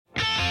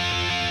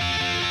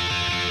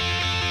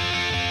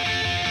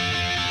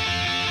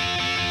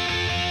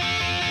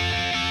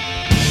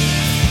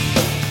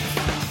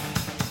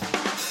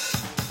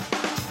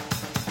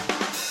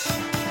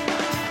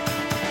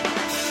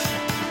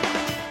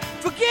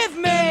forgive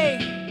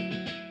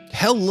me.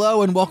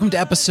 Hello and welcome to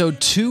episode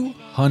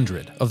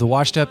 200 of the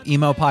Washed Up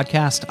Emo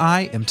podcast.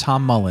 I am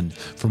Tom Mullen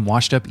from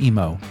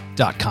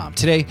washedupemo.com.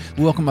 Today,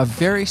 we welcome a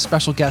very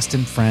special guest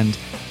and friend,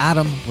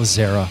 Adam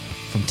Lazzara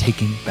from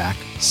Taking Back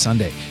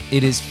Sunday.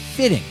 It is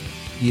fitting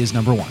he is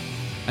number one.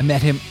 I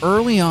met him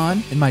early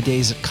on in my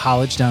days at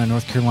college down in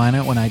North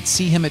Carolina when I'd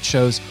see him at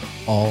shows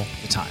all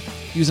the time.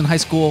 He was in high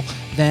school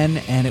then,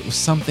 and it was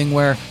something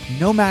where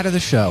no matter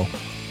the show,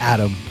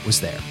 Adam was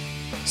there.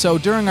 So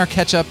during our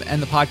catch-up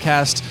and the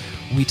podcast,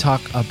 we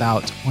talk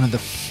about one of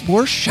the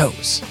worst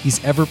shows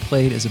he's ever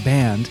played as a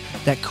band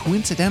that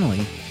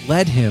coincidentally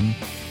led him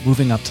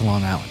moving up to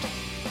Long Island.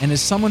 And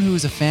as someone who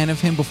was a fan of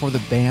him before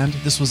the band,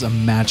 this was a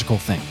magical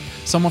thing.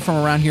 Someone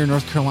from around here in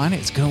North Carolina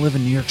is going to live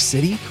in New York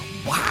City?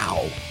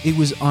 Wow, it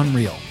was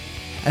unreal.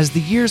 As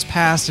the years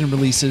passed and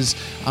releases,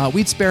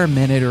 we'd spare a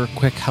minute or a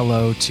quick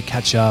hello to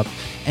catch up.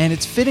 And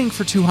it's fitting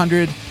for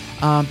 200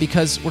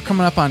 because we're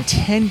coming up on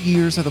 10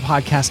 years of the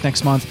podcast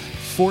next month,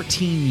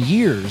 14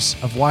 years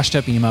of Washed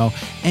Up Emo,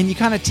 and you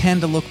kind of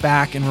tend to look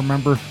back and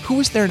remember who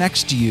was there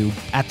next to you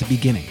at the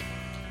beginning.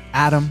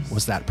 Adam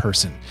was that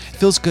person. It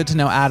feels good to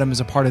know Adam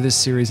is a part of this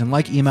series, and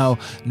like Emo,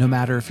 no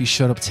matter if you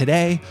showed up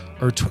today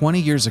or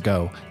 20 years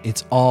ago,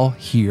 it's all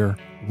here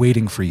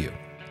waiting for you.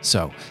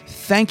 So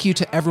thank you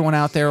to everyone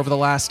out there over the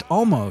last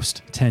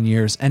almost 10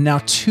 years and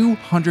now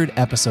 200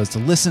 episodes to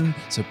listen,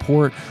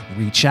 support,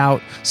 reach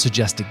out,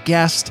 suggest a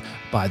guest,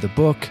 buy the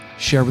book,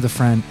 share with a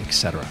friend,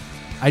 etc.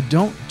 I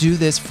don't do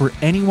this for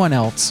anyone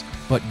else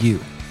but you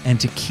and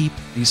to keep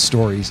these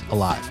stories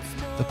alive.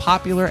 The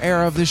popular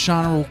era of this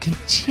genre will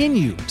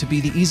continue to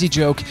be the easy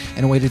joke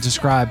and a way to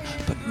describe,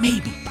 but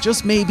maybe,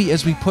 just maybe,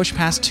 as we push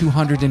past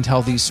 200 and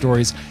tell these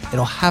stories,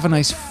 it'll have a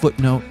nice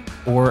footnote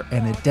or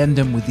an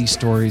addendum with these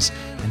stories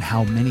and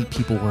how many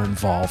people were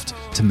involved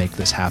to make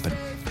this happen.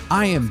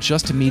 I am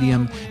just a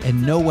medium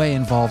and no way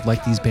involved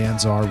like these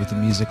bands are with the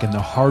music and the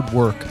hard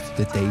work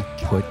that they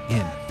put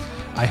in.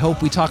 I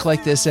hope we talk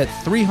like this at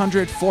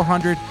 300,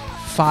 400,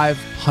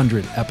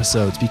 500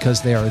 episodes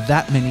because there are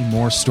that many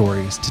more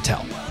stories to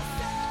tell.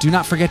 Do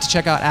not forget to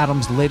check out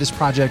Adam's latest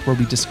project where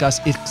we discuss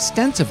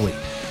extensively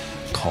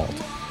called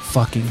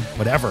Fucking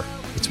Whatever.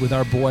 It's with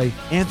our boy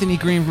Anthony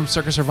Green from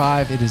Circa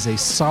Survive. It is a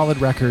solid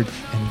record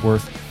and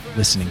worth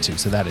listening to.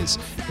 So that is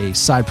a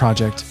side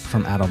project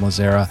from Adam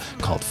Lazzara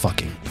called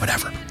Fucking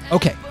Whatever.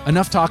 Okay,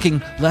 enough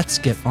talking. Let's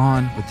get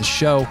on with the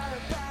show.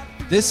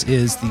 This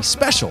is the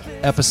special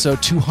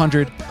episode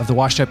 200 of the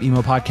Washed Up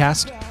Emo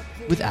podcast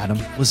with Adam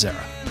Lazzara.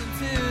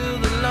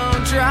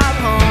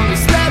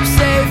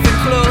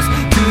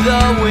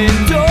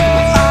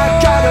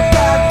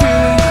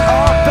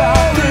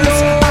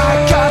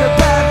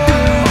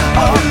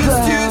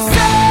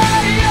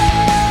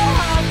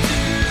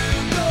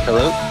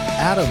 Hello?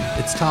 Adam,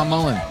 it's Tom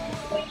Mullen.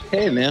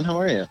 Hey, man, how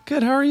are you?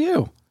 Good, how are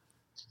you?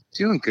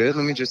 Doing good.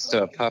 Let me just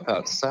pop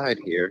outside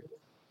here.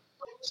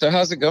 So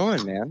how's it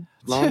going, man?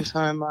 Long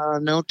time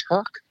no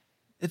talk.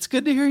 It's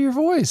good to hear your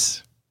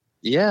voice.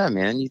 Yeah,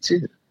 man, you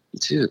too. You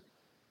too.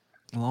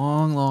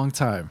 Long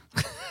time.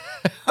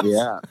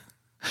 Yeah.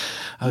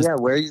 Yeah,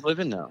 where are you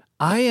living now?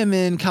 I am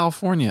in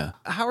California.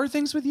 How are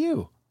things with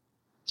you?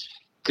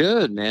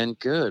 Good, man,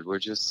 good. We're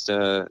just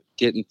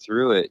getting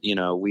through it. You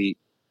know, we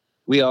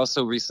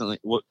also recently,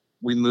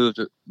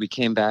 we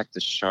came back to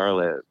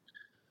Charlotte.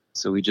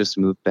 So we just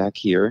moved back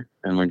here,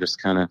 and we're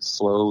just kind of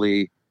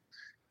slowly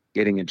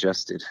getting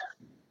adjusted.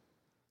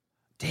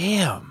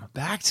 Damn,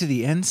 back to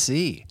the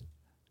NC.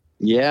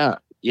 Yeah.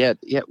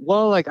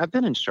 Well, like I've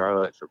been in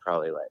Charlotte for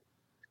probably like,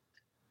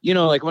 you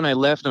know, like when I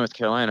left North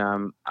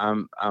Carolina,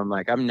 I'm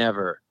like, I'm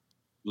never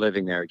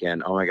living there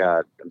again. Oh my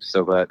God, I'm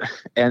so glad.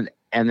 And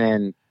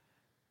then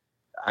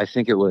I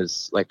think it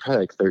was like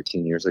probably like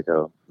 13 years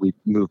ago, we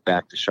moved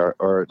back to Charlotte,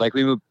 or like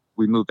we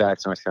moved back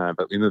to North Carolina,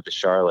 but we moved to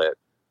Charlotte.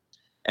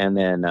 And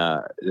then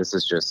this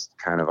is just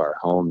kind of our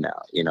home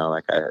now, you know,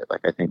 like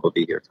I think we'll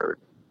be here for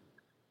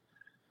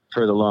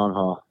the long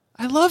haul.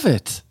 I love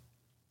it.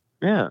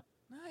 Yeah.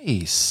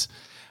 Nice.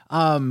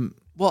 Well,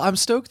 I'm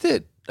stoked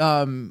that,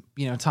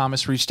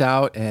 Thomas reached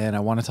out and I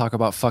want to talk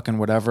about Fucking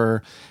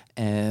Whatever.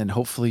 And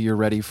hopefully you're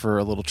ready for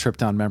a little trip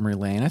down memory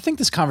lane. I think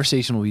this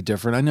conversation will be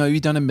different. I know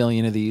you've done a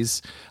million of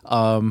these,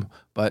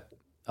 but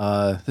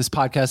this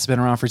podcast has been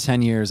around for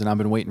 10 years and I've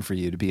been waiting for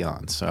you to be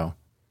on. So.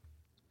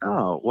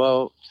 Oh,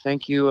 well,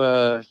 thank you.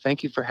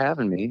 Thank you for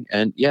having me.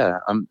 And yeah,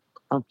 I'm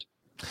pumped.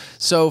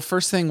 So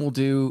first thing we'll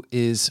do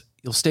is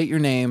you'll state your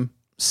name,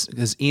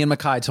 because Ian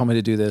Mackay told me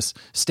to do this.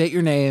 State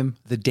your name,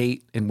 the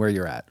date, and where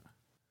you're at.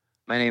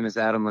 My name is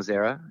Adam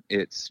Lazzara.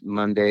 It's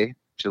Monday,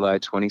 July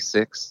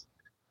 26th,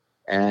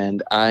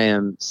 and I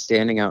am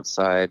standing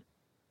outside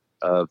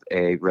of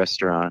a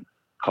restaurant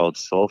called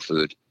Soul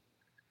Food,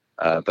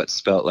 but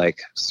spelt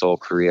like Seoul,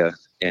 Korea,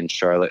 in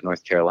Charlotte,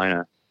 North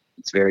Carolina.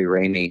 It's very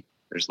rainy.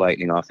 There's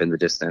lightning off in the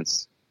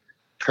distance.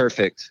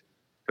 Perfect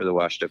for the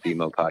Washed Up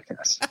Emo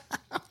podcast.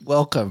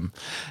 Welcome,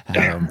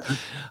 Adam.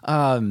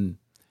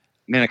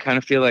 Man, I kind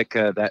of feel like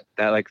that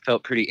like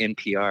felt pretty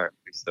NPR.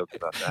 I'm stoked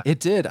about that. It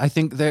did. I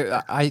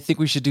think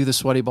we should do the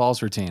sweaty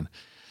balls routine.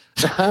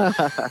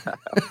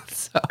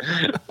 So,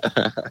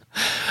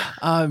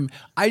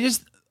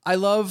 I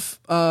love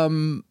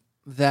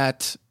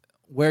that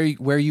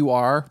where you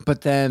are,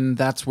 but then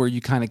that's where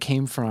you kind of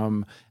came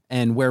from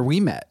and where we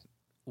met,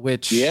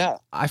 which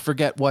I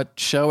forget what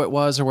show it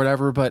was or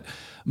whatever, but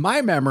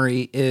my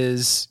memory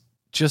is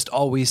just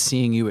always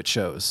seeing you at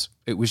shows.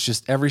 It was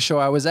just every show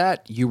I was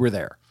at, you were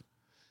there.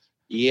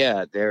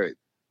 Yeah, there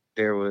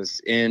was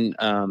in,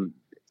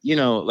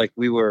 like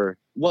we were,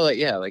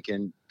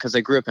 because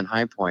I grew up in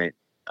High Point,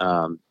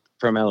 from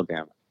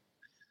Alabama.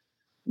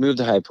 Moved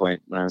to High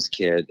Point when I was a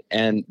kid.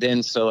 And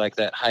then, so like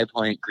that High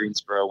Point,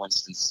 Greensboro,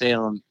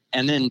 Winston-Salem,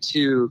 and then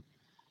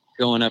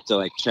going up to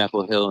like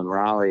Chapel Hill and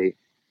Raleigh.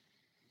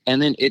 And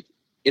then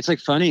it's like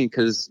funny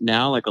because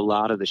now like a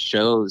lot of the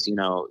shows,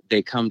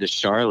 they come to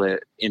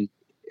Charlotte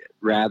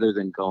rather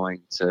than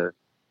going to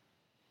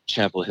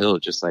Chapel Hill,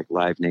 just like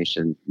Live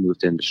Nation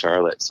moved into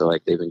Charlotte. So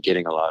like they've been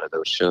getting a lot of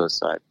those shows.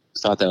 So I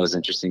thought that was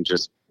interesting,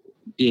 just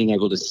being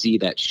able to see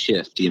that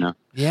shift,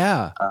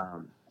 Yeah.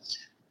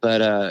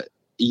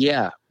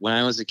 When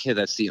I was a kid,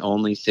 that's the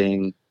only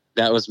thing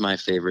that was my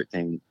favorite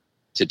thing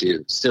to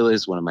do. Still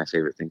is one of my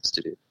favorite things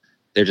to do.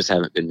 There just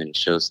haven't been many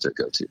shows to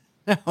go to.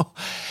 No.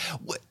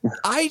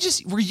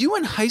 Were you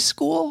in high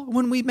school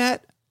when we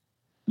met?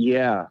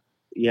 Yeah.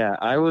 Yeah.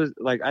 I was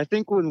like, I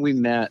think when we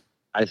met,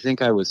 I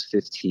think I was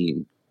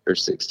 15 or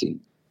 16.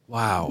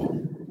 Wow.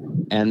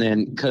 And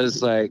then,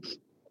 cause I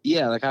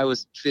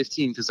was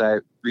 15 cause I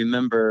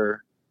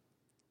remember,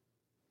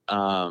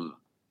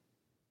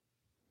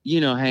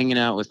 hanging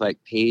out with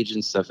like Paige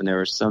and stuff. And there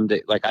were some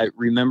day, like, I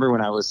remember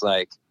when I was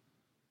like,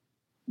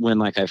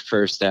 when I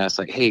first asked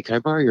like, hey, can I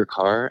borrow your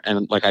car?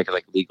 And like, I could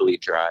like legally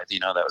drive,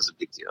 that was a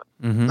big deal.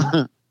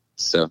 Mm-hmm.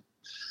 So,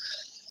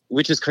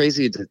 which is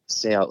crazy to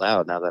say out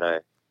loud now that I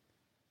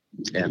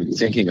am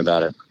thinking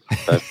about it.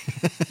 But.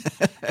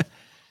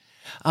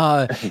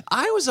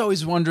 I was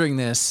always wondering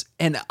this,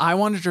 and I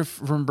wanted to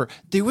remember,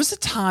 there was a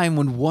time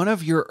when one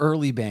of your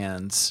early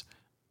bands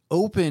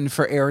opened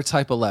for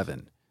Airtype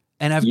 11.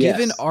 And I've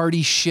given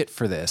Artie shit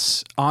for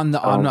this on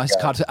his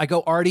content. I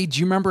go, Artie, do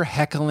you remember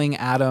heckling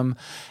Adam?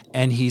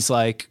 And he's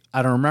like,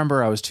 I don't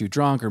remember. I was too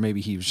drunk, or maybe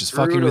he was just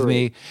fucking with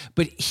me.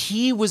 But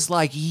he was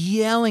like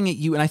yelling at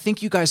you. And I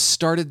think you guys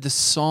started the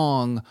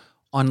song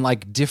on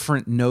like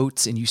different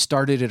notes, and you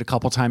started it a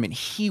couple times, and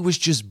he was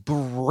just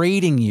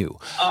berating you.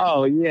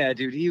 Oh yeah,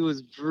 dude. He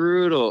was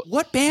brutal.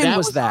 What band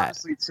was that?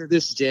 Honestly, to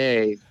this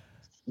day,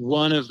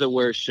 one of the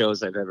worst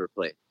shows I've ever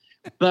played.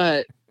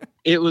 But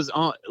it was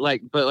all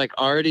like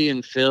Artie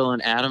and Phil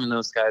and Adam and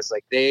those guys,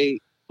 like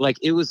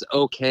it was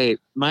okay.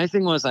 My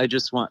thing was, I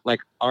just want like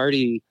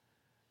Artie,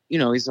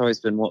 he's always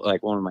been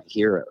like one of my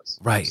heroes.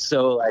 Right.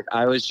 So like,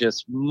 I was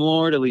just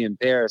mortally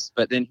embarrassed,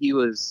 but then he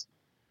was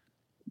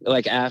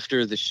like,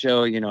 after the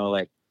show,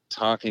 like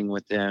talking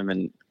with them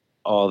and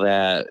all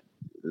that,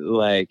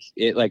 like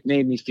it like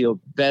made me feel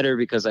better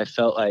because I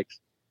felt like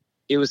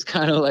it was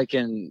kind of like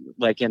an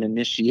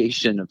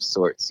initiation of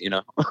sorts,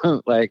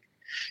 like,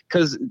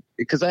 because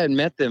I had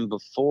met them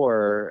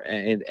before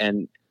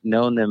and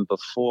known them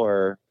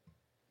before,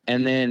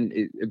 and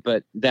then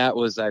but that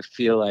was, I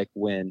feel like,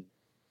 when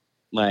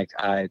like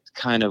I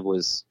kind of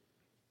was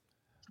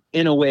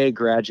in a way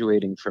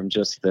graduating from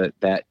just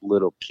that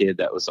little kid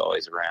that was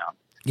always around.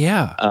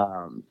 Yeah.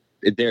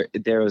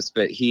 There was,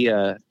 but he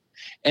and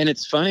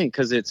it's funny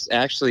because it's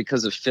actually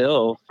because of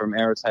Phil from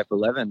Aerotype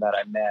 11 that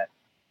I met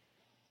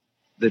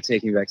the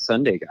Taking Back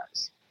Sunday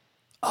guys.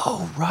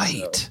 Oh,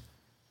 right. So,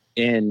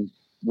 in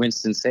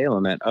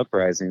Winston-Salem at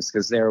Uprisings,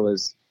 because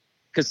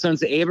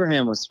Sons of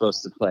Abraham was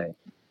supposed to play,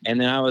 and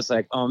then I was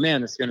like, oh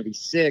man, it's gonna be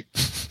sick.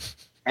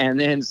 And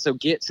then so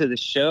get to the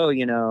show,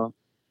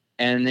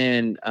 and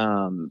then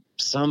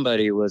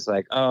somebody was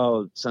like,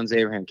 oh, Sons of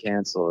Abraham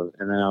canceled,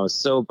 and then I was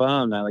so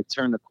bummed. I like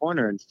turned the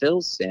corner and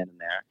Phil's standing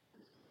there,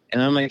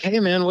 and I'm like, hey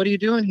man, what are you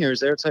doing here?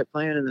 Is Airtype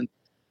playing? And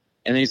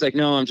then he's like,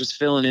 no, I'm just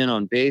filling in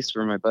on bass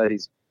for my buddy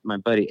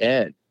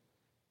Ed.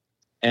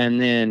 And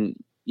then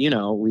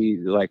we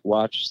like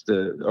watched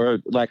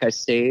I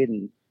stayed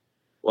and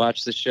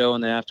watched the show,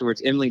 and then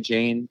afterwards Emily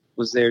Jane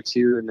was there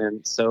too, and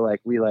then so like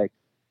we like,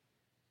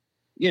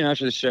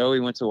 after the show we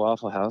went to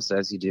Waffle House,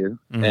 as you do.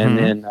 Mm-hmm. And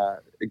then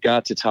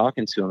got to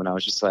talking to him, and I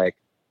was just like,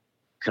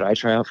 could I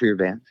try out for your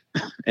band?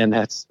 And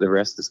the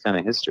rest is kind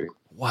of history.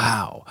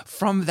 Wow.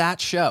 From that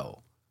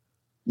show.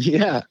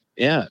 Yeah.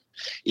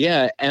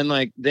 And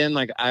like then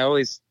like I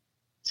always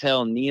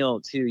tell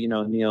Neil too,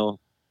 Neil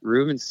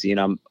Rubenstein,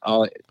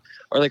 or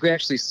like we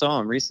actually saw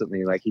him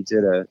recently. Like he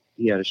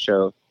had a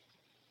show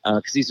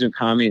because he's doing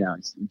comedy now.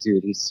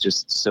 He's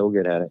just so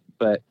good at it.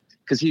 But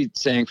because he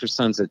sang for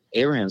Sons of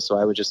Abraham, so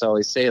I would just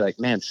always say like,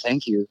 man,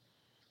 thank you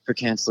for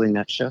canceling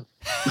that show.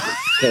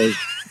 Because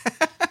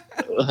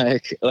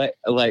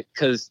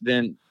because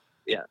then,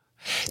 yeah,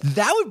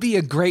 that would be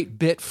a great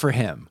bit for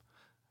him.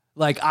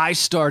 Like, I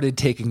started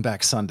Taking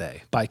Back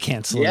Sunday by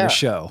canceling your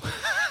show.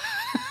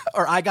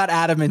 Or I got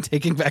Adam in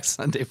Taking Back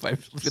Sunday by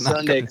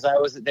Sunday, because I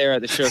wasn't there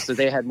at the show, so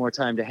they had more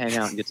time to hang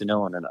out and get to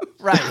know one another.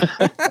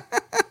 Right.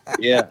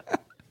 Yeah.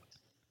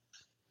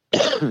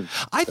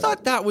 I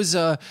thought that was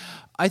I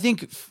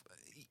think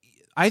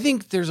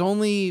there's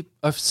only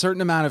a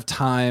certain amount of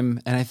time,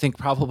 and I think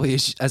probably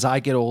as I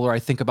get older, I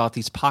think about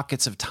these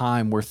pockets of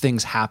time where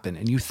things happen,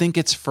 and you think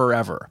it's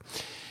forever.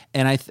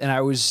 And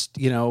I was,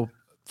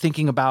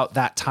 thinking about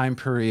that time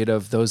period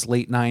of those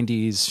late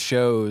 90s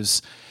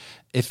shows,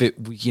 if it,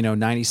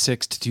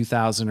 96 to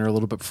 2000 or a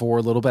little bit before,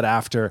 a little bit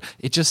after,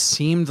 it just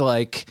seemed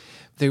like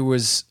there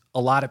was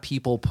a lot of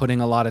people putting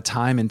a lot of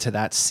time into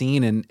that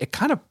scene. And it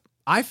kind of,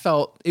 I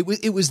felt it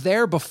was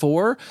there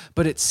before,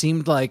 but it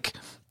seemed like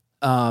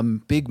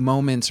big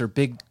moments or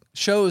big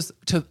shows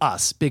to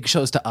us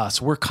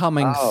were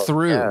coming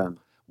through. Yeah.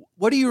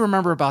 What do you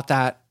remember about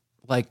that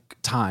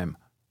time?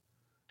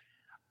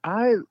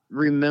 I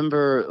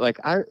remember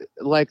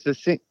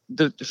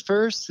the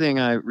first thing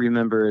I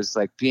remember is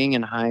being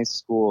in high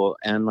school,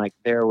 and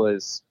there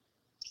was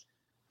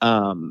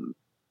the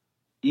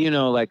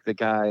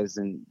guys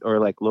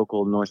or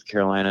local North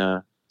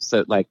Carolina,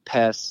 so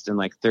Pest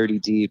and 30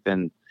 Deep,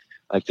 and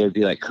there'd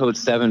be Code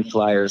 7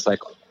 flyers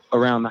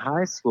around the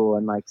high school,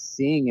 and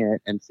seeing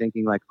it and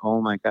thinking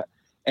oh my God.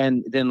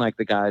 And then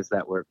the guys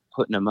that were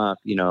putting them up,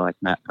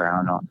 Matt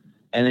Brown,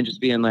 and then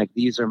just being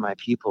these are my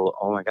people.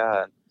 Oh my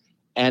God.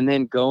 And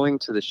then going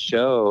to the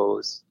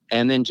shows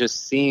and then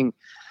just seeing,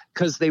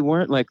 because they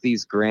weren't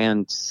these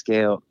grand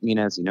scale,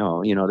 as they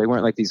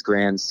weren't these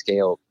grand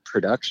scale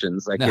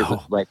productions.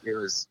 No. It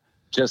was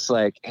just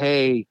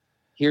hey,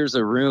 here's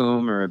a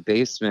room or a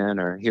basement,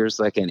 or here's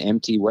an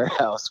empty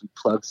warehouse we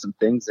plug some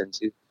things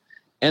into.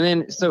 And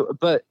then,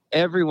 but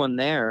everyone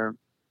there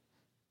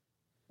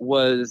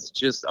was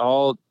just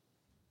all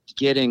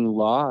getting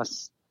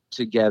lost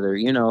together,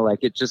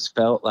 it just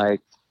felt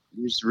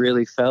you just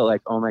really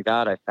felt oh my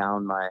God, I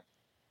found my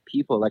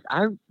people.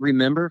 I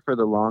remember for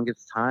the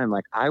longest time,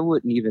 I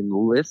wouldn't even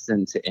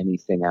listen to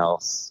anything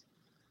else.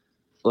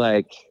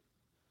 That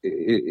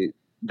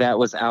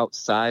was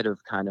outside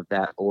of kind of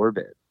that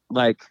orbit.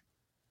 Like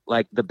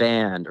the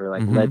band or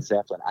mm-hmm. Led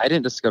Zeppelin. I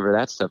didn't discover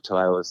that stuff till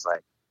I was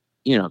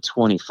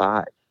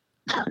 25.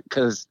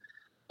 Cause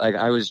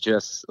I was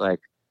just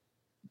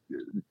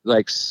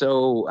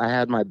so I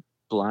had my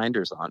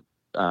blinders on,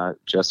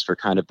 just for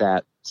kind of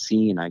that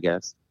scene, I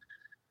guess.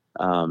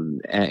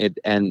 And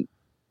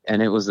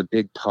it was a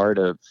big part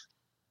of,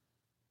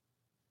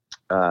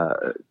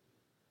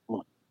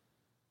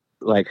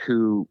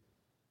 who,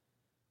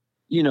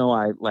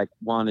 I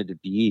wanted to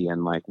be,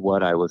 and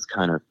what I was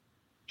kind of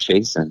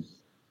chasing.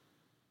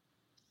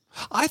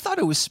 I thought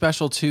it was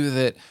special too,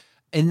 that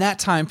in that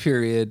time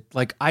period,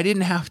 I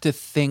didn't have to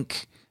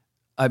think.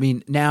 I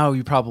mean, now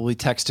you probably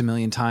text a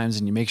million times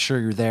and you make sure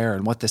you're there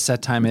and what the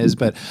set time is,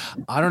 but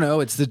I don't know.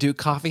 It's the Duke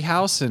Coffee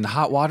House and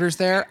hot water's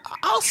there.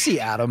 I'll see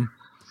Adam.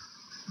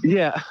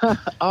 Yeah.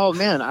 Oh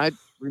man, I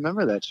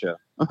remember that show.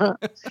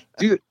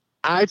 Dude,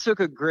 I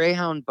took a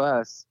Greyhound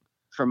bus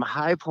from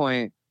High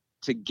Point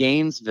to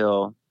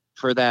Gainesville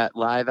for that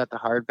Live at the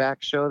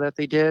Hardback show that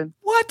they did.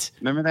 What?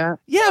 Remember that?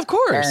 Yeah, of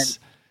course.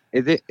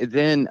 And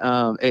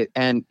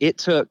it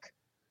took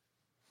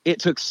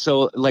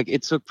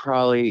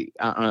probably,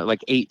 I don't know,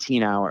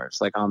 18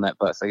 hours, on that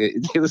bus.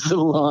 It was the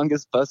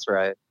longest bus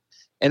ride.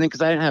 And then,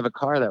 cause I didn't have a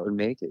car that would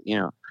make it,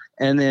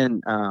 and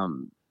then,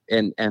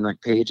 and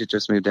Paige had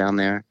just moved down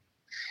there.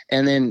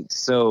 And then,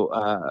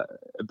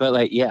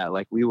 but yeah,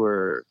 we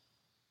were,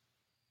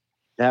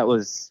 that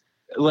was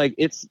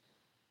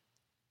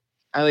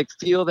I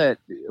feel that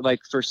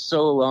for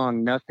so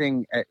long,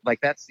 nothing,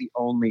 that's the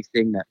only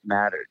thing that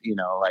mattered,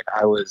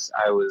 I was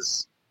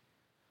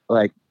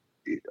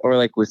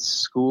or with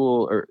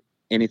school or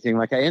anything.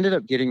 I ended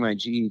up getting my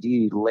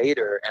GED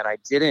later, and I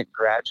didn't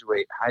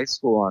graduate high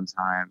school on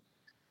time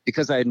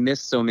because I had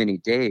missed so many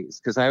days,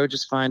 because I would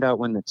just find out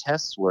when the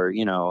tests were,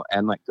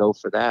 and go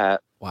for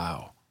that.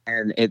 Wow.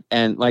 And I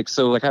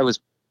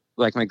was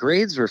my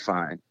grades were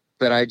fine,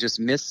 but I just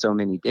missed so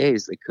many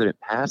days they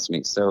couldn't pass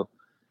me. So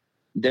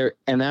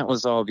and that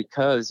was all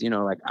because,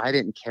 I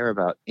didn't care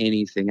about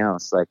anything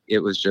else. It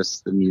was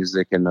just the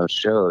music and those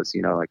shows,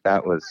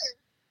 that was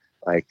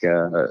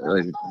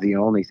the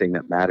only thing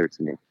that mattered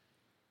to me.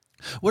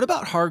 What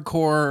about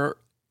hardcore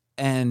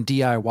and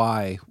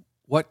DIY?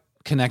 What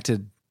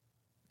connected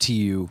to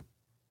you?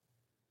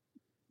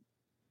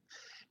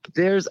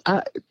 There's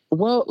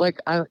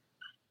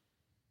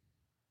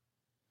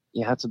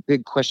yeah, that's a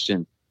big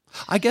question.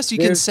 I guess you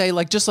can say,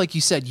 just like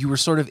you said, you were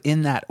sort of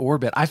in that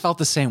orbit. I felt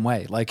the same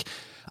way.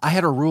 I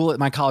had a rule at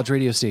my college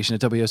radio station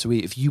at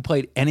WSOE. If you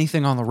played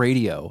anything on the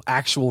radio,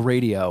 actual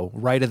radio,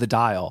 right of the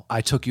dial,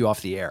 I took you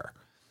off the air.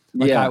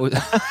 Yeah, I was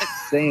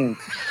same.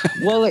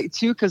 Well,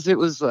 too, because it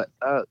was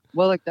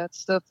that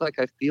stuff. I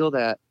feel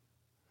that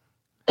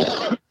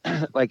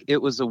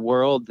it was a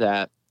world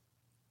that,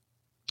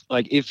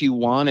 if you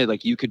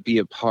wanted, you could be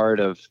a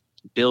part of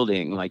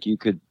building. You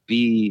could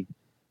be,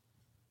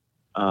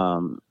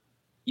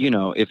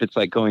 if it's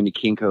going to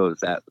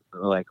Kinko's at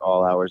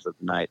all hours of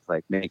the night,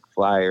 make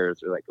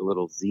flyers or a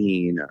little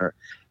zine, or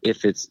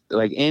if it's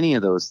any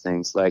of those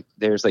things,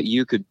 there's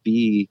you could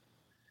be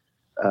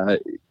a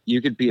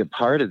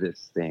part of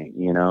this thing,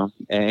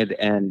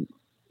 and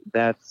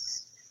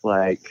that's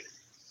like,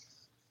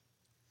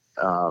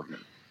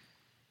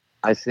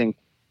 I think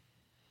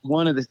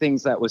one of the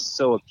things that was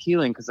so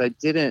appealing, because I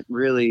didn't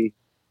really,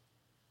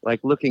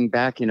 like, looking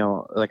back,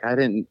 like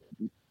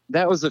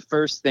that was the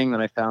first thing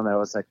that I found that I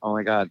was like, oh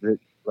my God,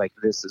 like,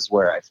 this is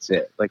where I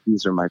fit. Like,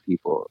 these are my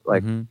people.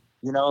 Like,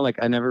 like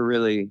I never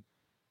really,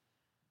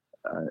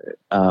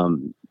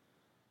 or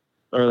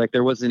like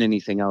there wasn't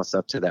anything else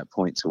up to that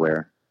point to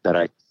where that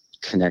I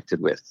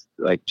connected with,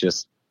 like,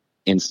 just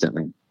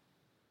instantly.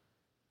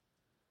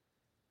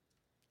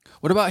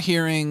 What about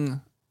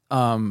hearing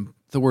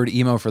the word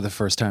emo for the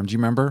first time? Do you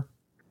remember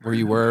where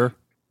you were?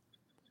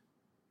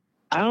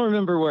 I don't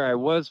remember where I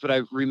was, but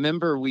I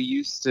remember we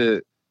used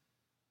to,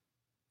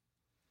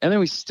 and then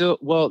we still,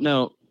 well,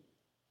 no,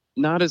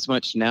 not as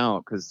much now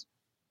because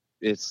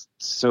it's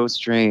so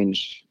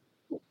strange.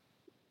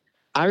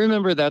 I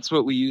remember that's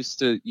what we used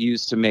to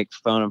use to make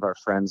fun of our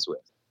friends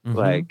with.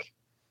 Like,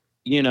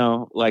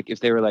 like if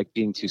they were like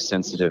being too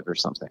sensitive or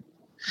something.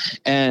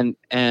 And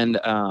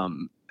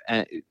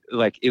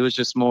like, it was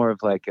just more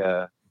of like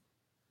a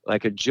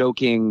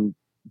joking,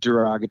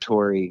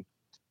 derogatory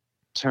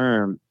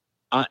term.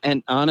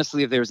 And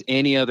honestly, if there was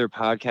any other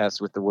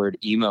podcast with the word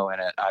emo in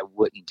it, I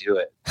wouldn't do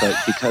it. But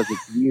because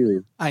it's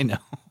you, I know.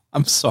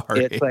 I'm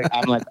sorry. It's like,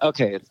 I'm like,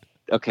 okay,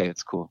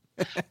 it's cool.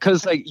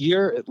 Because like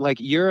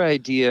your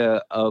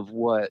idea of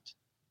what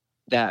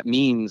that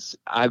means,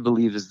 I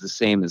believe, is the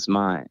same as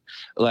mine.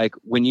 Like,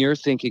 when you're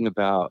thinking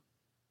about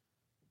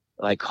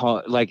like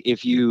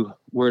if you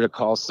were to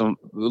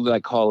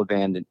call a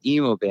band an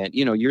emo band,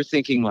 you're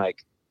thinking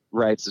like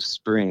Rites of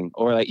Spring,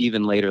 or like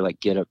even later,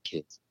 like Get Up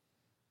Kids,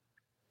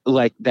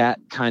 like that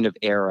kind of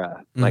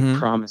era, like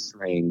Promise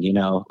Ring,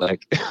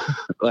 like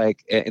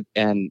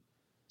and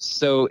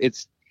so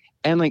it's,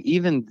 and like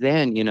even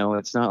then,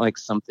 it's not like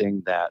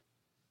something that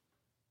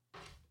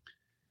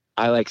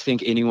I like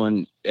think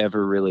anyone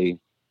ever really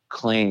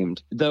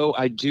claimed. Though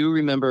I do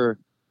remember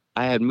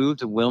I had moved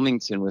to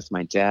Wilmington with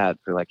my dad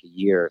for like a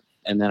year,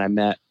 and then I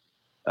met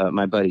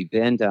my buddy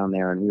Ben down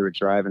there, and we were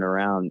driving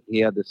around. He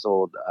had this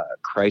old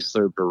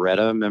Chrysler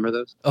Beretta. Remember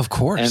those? Of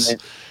course.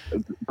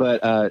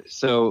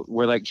 So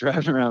we're like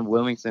driving around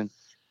Wilmington,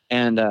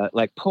 and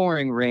like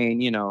pouring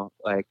rain,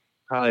 like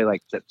probably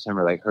like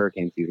September, like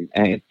hurricane season,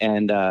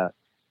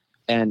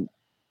 and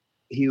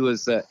he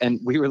was, and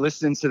we were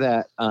listening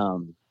to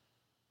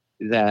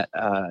that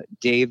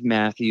Dave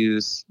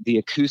Matthews, the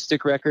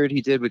acoustic record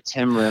he did with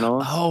Tim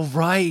Reynolds. Oh,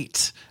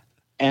 right.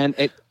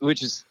 And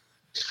which is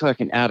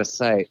fucking out of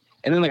sight.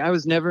 And then like, I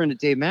was never into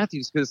Dave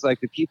Matthews because like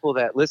the people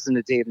that listened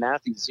to Dave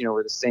Matthews,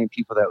 were the same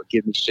people that would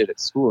give me shit at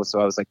school. So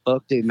I was like,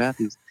 fuck Dave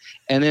Matthews.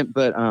 And then,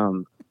 but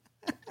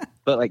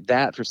like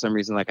that, for some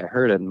reason, like I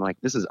heard it and I'm like,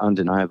 this is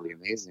undeniably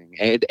amazing.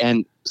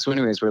 And so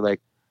anyways, we're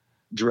like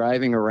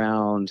driving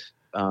around,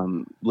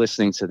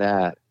 listening to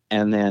that.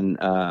 And then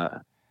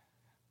I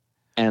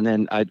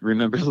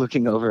remember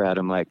looking over at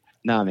him like,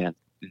 nah, man,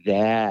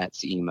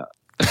 that's emo.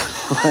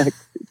 Like,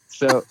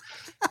 so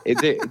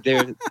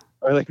there,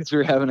 or like, as we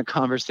were having a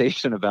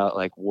conversation about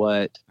like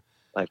what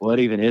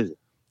even is it?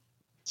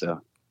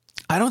 So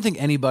I don't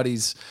think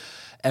anybody's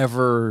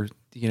ever,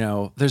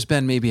 there's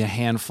been maybe a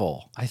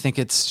handful. I think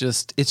it's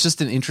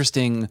just an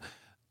interesting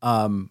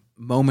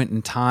moment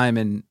in time.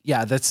 And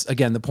yeah, that's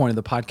again, the point of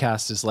the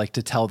podcast is like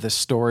to tell this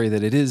story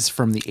that it is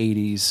from the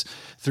 80s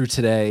through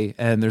today.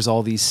 And there's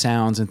all these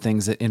sounds and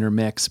things that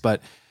intermix,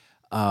 but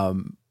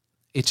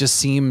it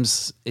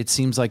seems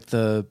like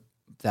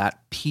that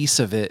piece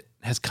of it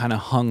has kind of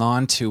hung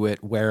on to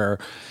it, where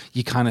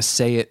you kind of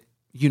say it,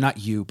 not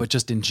you, but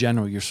just in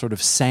general, you're sort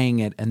of saying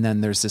it. And then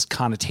there's this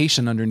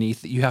connotation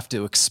underneath that you have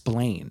to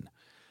explain.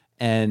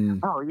 And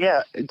oh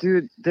yeah,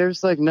 dude,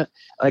 there's like, no,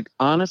 like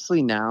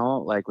honestly now,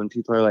 like when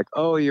people are like,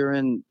 oh, you're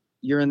in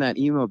that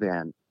emo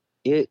band,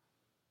 it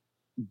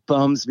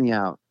bums me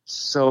out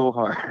so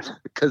hard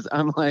because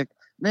I'm like,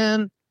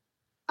 man,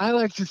 I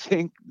like to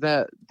think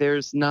that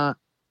there's not,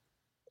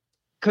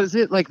 because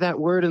it, like that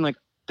word and like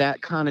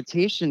that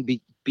connotation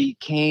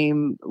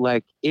became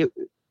like it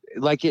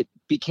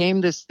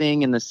became this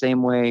thing in the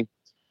same way,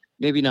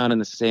 maybe not in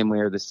the same way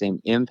or the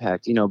same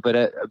impact,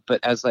 but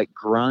as like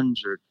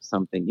grunge or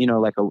something,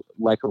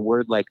 like a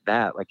word like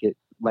that,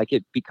 like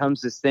it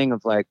becomes this thing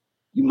of like,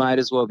 you might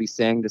as well be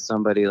saying to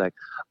somebody like,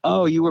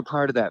 oh, you were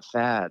part of that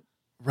fad.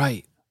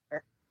 Right.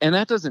 And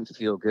that doesn't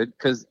feel good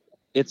because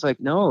it's like,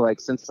 no, like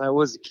since I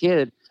was a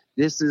kid,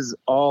 this is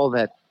all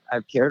that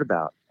I've cared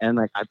about. And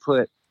like, I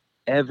put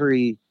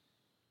everything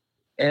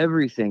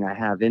I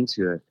have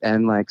into it.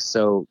 And like,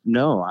 so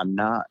no, I'm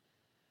not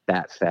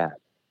that fat.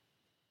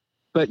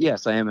 But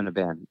yes, I am in a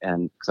band,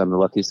 and because I'm the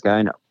luckiest guy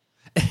I know.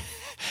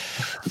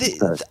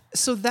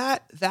 So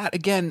that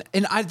again,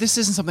 and this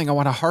isn't something I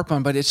want to harp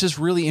on, but it's just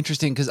really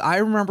interesting because I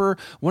remember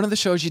one of the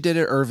shows you did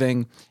at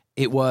Irving.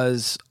 I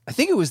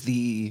think it was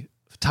the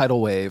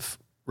Tidal Wave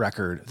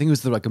record. I think it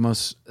was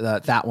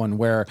that one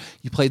where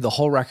you played the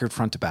whole record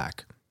front to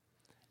back.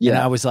 Yeah.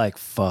 And I was like,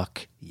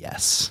 fuck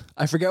yes.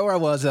 I forget where I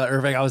was at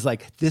Irving. I was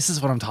like, this is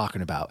what I'm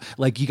talking about.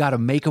 Like, you got to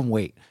make them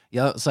wait. You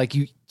know, it's like,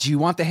 do you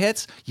want the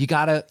hits? You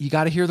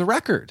gotta hear the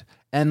record.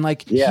 And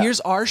like, here's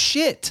our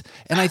shit.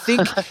 And I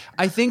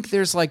think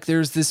there's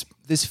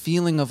this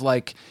feeling of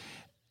like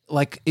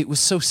it was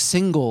so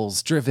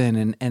singles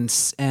driven and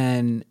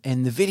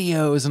the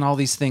videos and all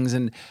these things.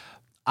 And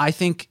I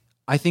think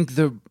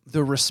the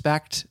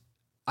respect,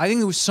 I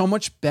think there was so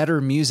much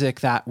better music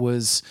that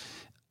was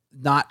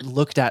not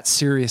looked at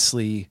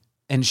seriously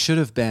and should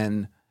have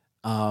been,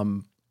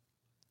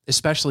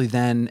 especially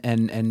then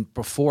and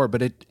before.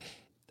 But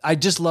I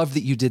just love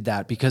that you did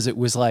that, because it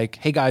was like,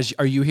 hey guys,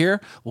 are you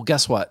here? Well,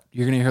 guess what?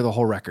 You're going to hear the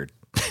whole record.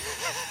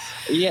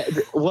 Yeah.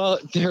 Well,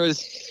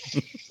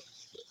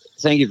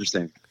 thank you for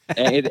saying,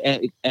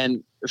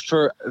 and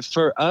for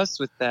us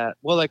with that,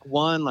 well, like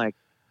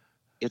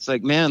it's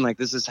like, man, like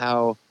this is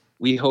how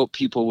we hope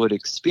people would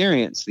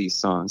experience these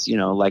songs, you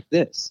know, like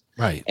this.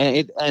 Right.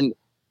 And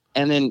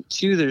then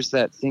two, there's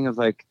that thing of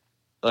like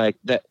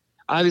that,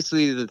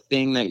 obviously the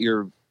thing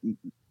that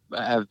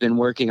have been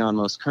working on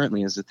most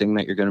currently is the thing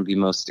that you're going to be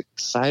most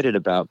excited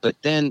about.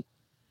 But then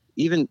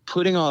even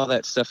putting all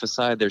that stuff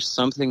aside, there's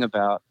something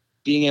about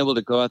being able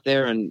to go out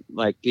there and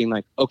like being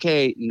like,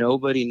 okay,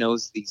 nobody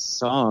knows these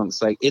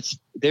songs. Like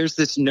there's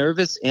this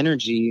nervous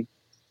energy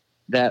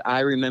that I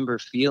remember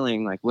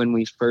feeling like when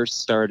we first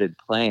started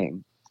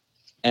playing.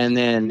 And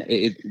then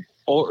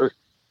or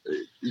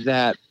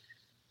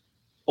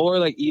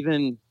like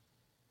even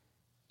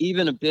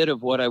a bit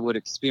of what I would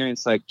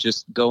experience, like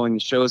just going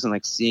to shows and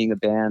like seeing a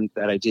band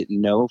that I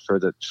didn't know for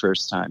the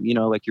first time, you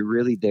know, like you're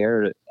really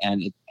there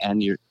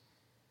and you're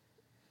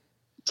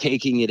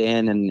taking it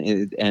in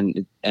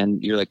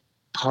and you're like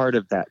part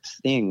of that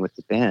thing with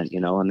the band, you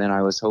know? And then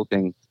I was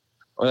hoping,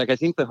 or like, I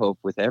think the hope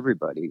with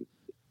everybody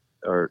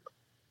or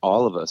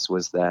all of us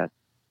was that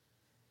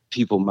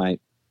people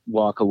might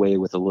walk away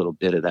with a little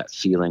bit of that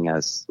feeling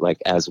as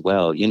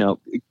well, you know,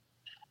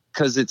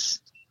 cause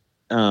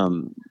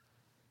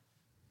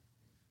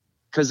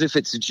because if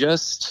it's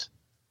just,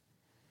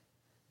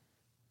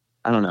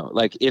 I don't know,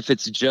 like if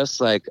it's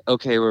just like,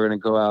 okay, we're going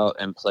to go out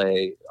and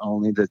play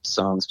only the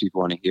songs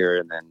people want to hear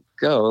and then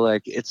go,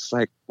 like, it's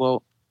like,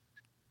 well,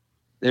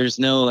 there's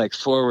no like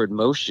forward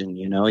motion,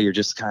 you know, you're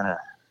just kind of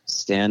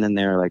standing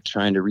there, like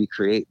trying to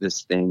recreate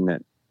this thing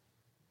that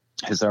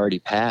has already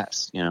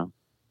passed, you know?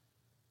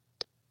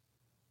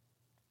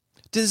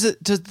 Do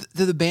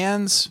the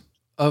bands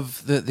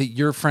of that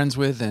you're friends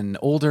with and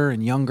older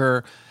and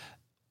younger,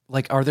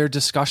 like, are there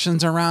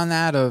discussions around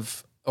that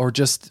or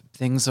just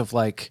things of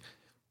like,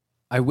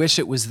 I wish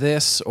it was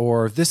this,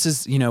 or this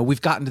is, you know, we've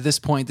gotten to this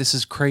point, this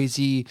is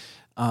crazy.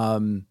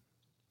 And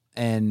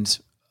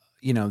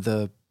you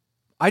know,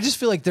 I just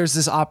feel like there's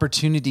this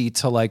opportunity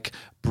to like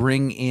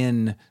bring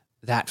in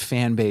that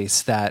fan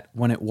base that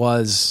when it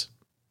was,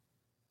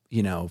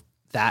 you know,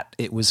 that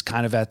it was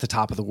kind of at the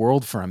top of the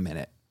world for a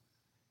minute.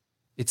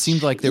 It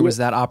seemed like there was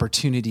that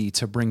opportunity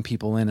to bring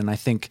people in. And I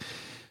think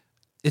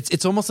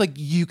it's almost like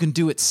you can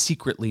do it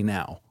secretly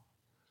now.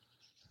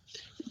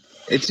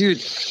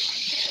 Dude,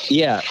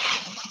 yeah.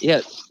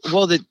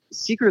 Well, the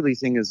secretly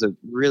thing is a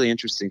really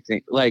interesting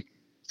thing. Like,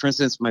 for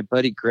instance, my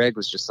buddy Greg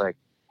was just like,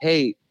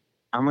 hey,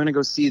 I'm going to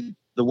go see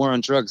the War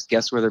on Drugs.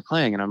 Guess where they're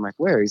playing? And I'm like,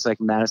 where? He's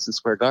like, Madison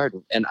Square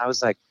Garden. And I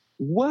was like,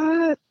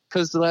 what?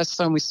 Because the last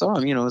time we saw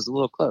him, you know, it was a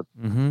little club.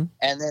 Mm-hmm.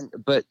 And then,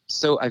 but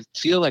so I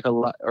feel like a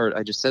lot, or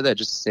I just said that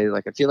just to say,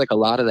 like, I feel like a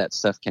lot of that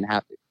stuff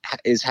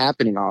is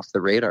happening off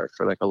the radar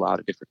for like a lot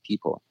of different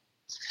people.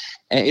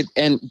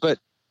 But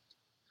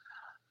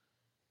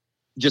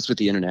just with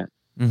the internet.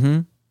 Mm-hmm.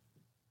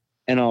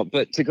 And all,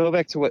 but to go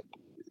back to what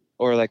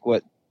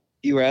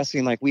you were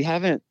asking, like, we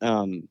haven't,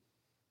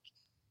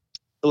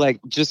 like,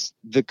 just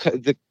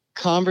the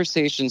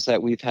conversations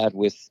that we've had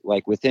with,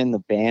 like, within the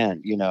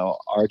band, you know,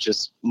 are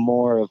just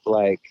more of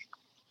like,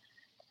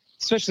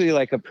 especially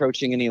like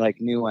approaching any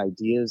like new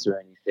ideas or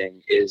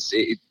anything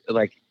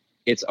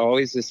it's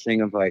always this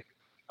thing of like,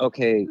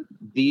 okay,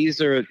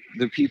 these are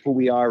the people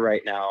we are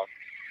right now.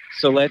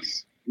 So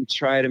let's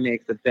try to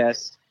make the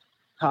best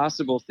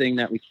possible thing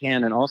that we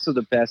can, and also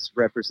the best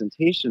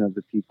representation of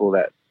the people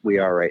that we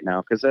are right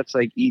now. Cause that's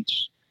like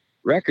each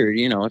record,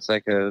 you know, it's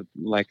like a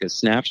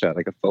snapshot,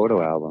 like a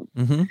photo album.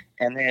 Mm-hmm.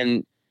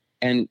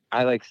 And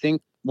I like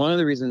think one of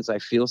the reasons I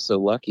feel so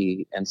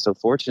lucky and so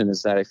fortunate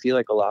is that I feel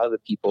like a lot of the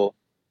people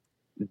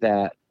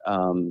that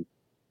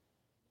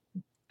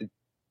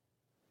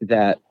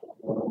that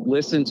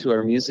listen to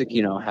our music,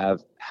 you know,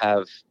 have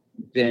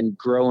been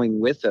growing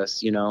with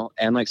us, you know,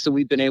 and like, so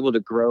we've been able to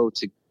grow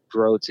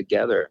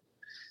together,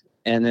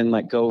 and then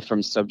like go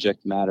from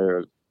subject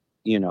matter,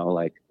 you know,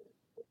 like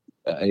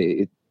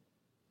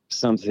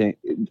something,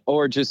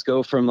 or just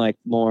go from like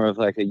more of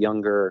like a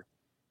younger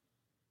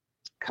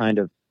kind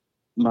of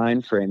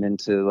mind frame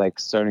into like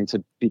starting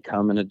to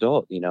become an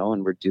adult, you know,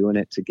 and we're doing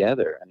it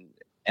together,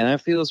 and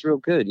that feels real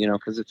good, you know,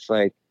 because it's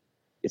like,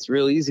 it's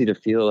real easy to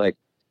feel like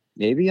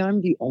maybe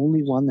I'm the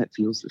only one that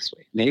feels this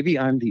way. Maybe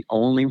I'm the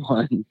only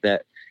one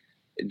that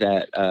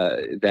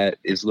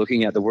is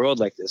looking at the world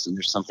like this, and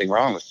there's something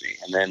wrong with me.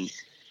 And then,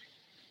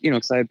 you know,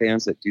 because I have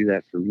bands that do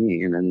that for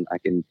me, and then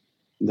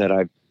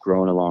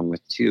grown along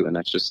with too. And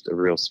that's just a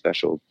real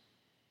special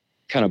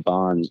kind of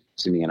bond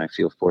to me. And I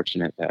feel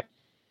fortunate that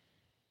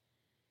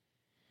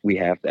we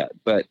have that.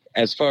 But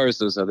as far as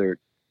those other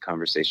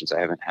conversations, I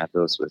haven't had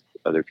those with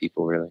other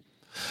people really.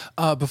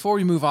 Before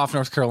we move off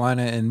North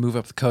Carolina and move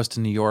up the coast to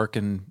New York,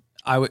 and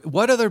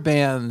what other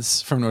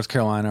bands from North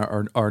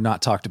Carolina are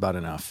not talked about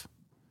enough?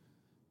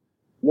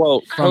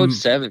 Well, Code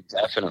 7,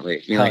 definitely.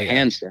 I mean, like, yeah.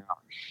 hands down.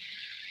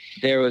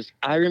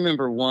 I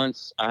remember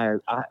once I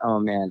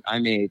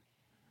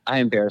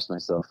embarrassed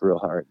myself real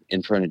hard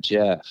in front of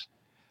Jeff,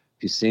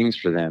 who sings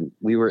for them.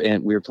 We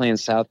were playing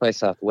South by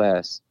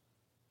Southwest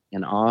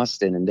in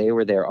Austin, and they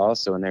were there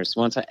also. And there's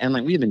one time, and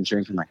like, we've been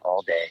drinking like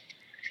all day.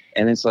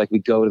 And it's like, we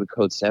go to the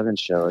Code 7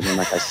 show, and then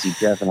like I see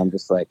Jeff, and I'm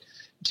just like,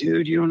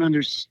 dude, you don't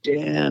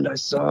understand. I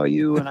saw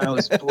you when I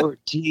was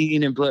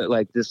 14 and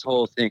like this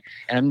whole thing.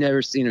 And I've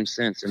never seen him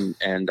since.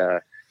 And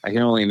I can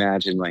only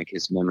imagine like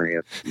his memory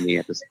of me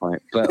at this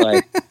point, but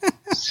like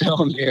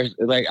so embarrassed,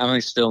 like I'm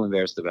like, still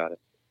embarrassed about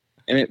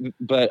it.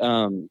 But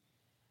I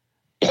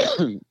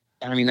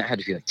mean, that had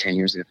to be like 10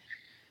 years ago,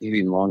 maybe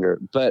even longer.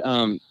 But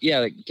yeah,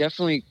 like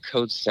definitely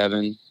Code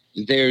 7.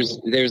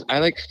 I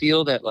like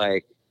feel that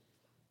like,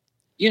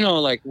 you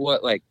know, like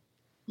what, like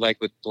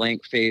with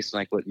Blank Face,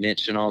 like what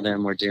Mitch and all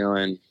them were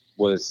doing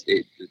was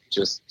it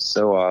just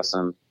so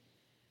awesome.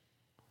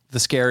 The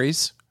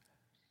Scaries.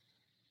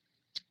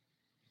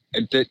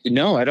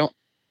 No, I don't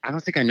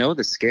think I know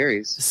the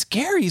Scaries. The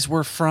Scaries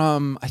were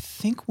from, I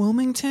think,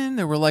 Wilmington.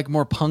 They were like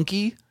more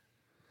punky.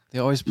 They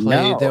always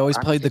played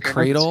the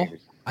Cradle.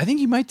 I think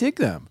you might dig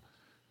them.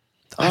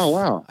 Oh,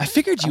 wow. I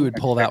figured you would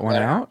pull that one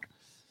out.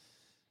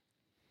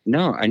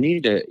 No, I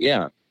need to.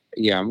 Yeah,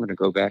 I'm going to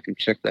go back and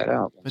check that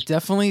out. But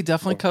definitely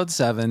Code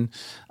 7.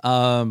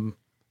 Trying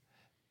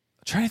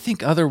to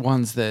think other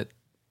ones that,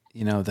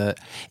 you know, that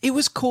it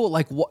was cool.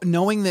 Like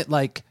knowing that,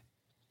 like,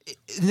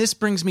 this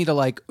brings me to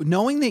like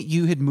knowing that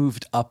you had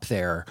moved up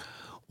there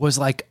was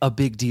like a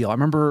big deal. I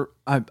remember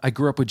I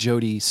grew up with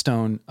Jody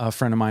Stone, a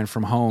friend of mine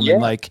from home,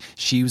 and like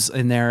she was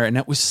in there, and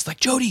it was just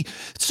like, Jody,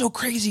 it's so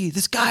crazy.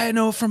 This guy I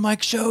know from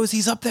like shows,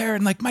 he's up there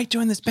and like might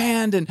join this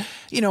band, and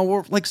you know,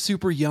 we're like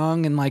super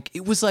young, and like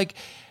it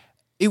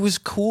was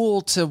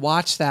cool to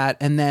watch that.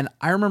 And then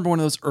I remember one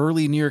of those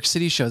early New York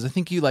City shows. I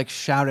think you like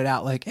shouted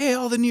out like, "Hey,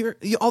 all the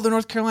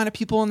North Carolina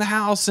people in the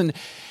house," and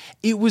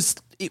it was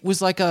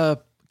like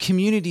a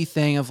community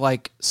thing of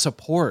like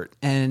support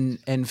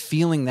and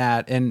feeling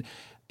that, and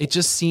it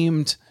just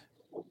seemed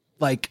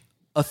like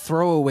a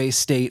throwaway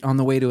state on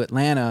the way to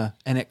Atlanta,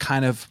 and it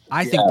kind of,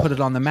 I think, put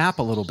it on the map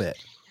a little bit.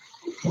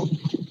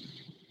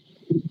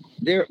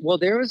 There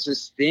was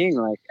this thing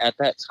like at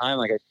that time,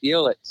 like I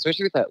feel like,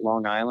 especially with that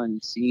Long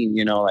Island scene,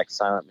 you know, like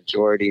Silent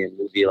Majority and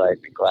Movie Life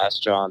and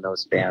Glassjaw and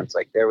those bands,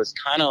 like there was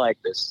kind of like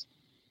this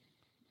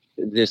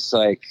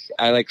like,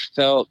 I like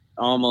felt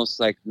almost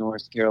like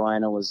North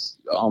Carolina was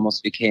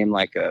almost became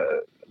like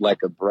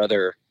a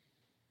brother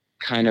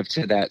kind of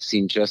to that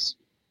scene, just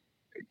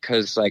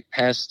because like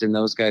Pest and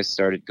those guys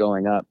started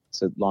going up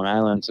to Long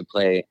Island to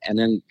play, and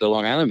then the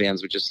Long Island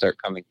bands would just start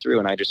coming through,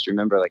 and I just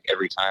remember like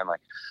every time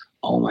like,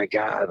 oh my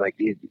God, like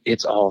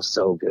it's all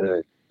so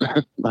good.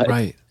 Like,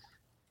 right.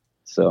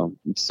 So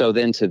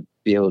then to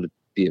be able to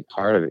be a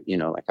part of it, you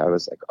know, like I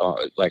was like,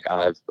 oh, like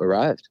I've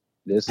arrived.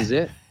 This is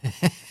it.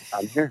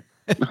 I'm here.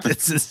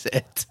 This is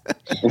it.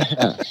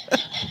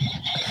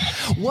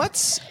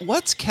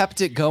 What's kept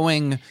it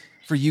going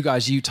for you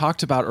guys? You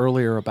talked about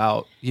earlier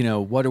about, you know,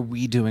 what are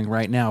we doing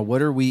right now?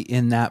 What are we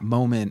in that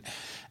moment?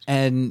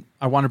 And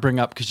I want to bring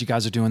up, because you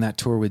guys are doing that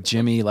tour with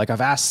Jimmy, like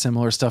I've asked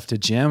similar stuff to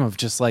Jim of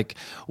just like,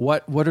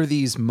 what are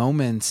these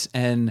moments?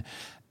 And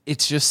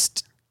it's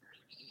just,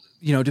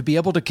 you know, to be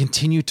able to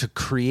continue to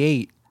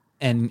create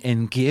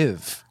and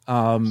give,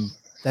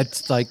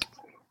 that's like,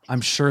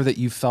 I'm sure that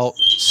you felt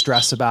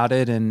stress about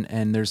it,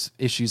 and there's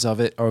issues of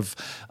it, of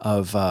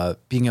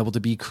being able to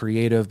be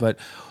creative. But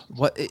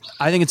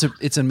I think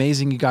it's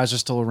amazing you guys are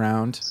still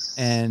around,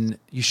 and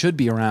you should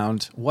be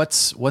around.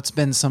 What's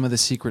been some of the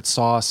secret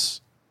sauce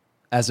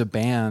as a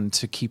band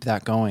to keep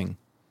that going?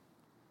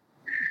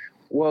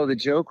 Well, the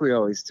joke we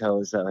always tell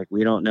is that like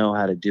we don't know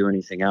how to do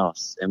anything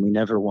else, and we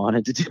never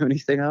wanted to do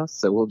anything else,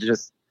 so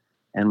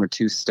we're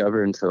too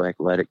stubborn to like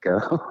let it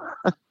go.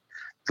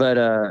 But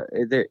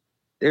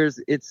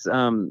it's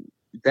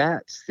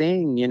that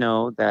thing, you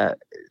know,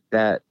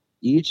 that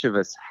each of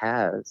us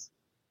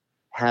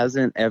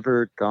hasn't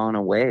ever gone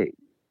away,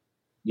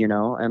 you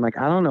know, and like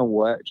I don't know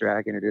what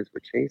dragon it is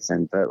we're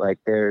chasing, but like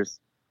there's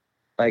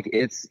like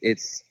it's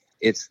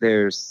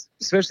there's,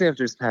 especially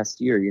after this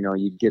past year, you know,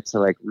 you get to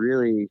like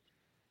really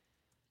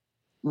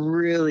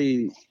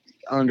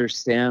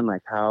understand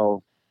like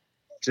how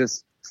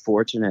just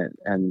fortunate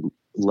and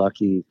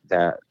lucky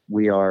that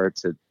we are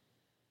to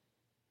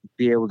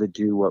be able to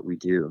do what we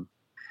do.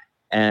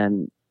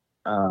 And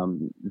I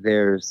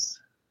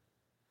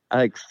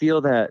like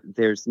feel that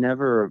there's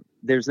never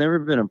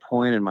been a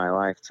point in my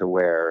life to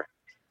where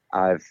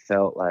I've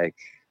felt like,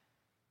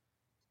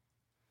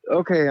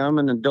 okay, I'm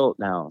an adult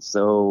now,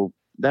 so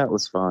that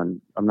was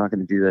fun, I'm not going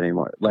to do that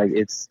anymore. Like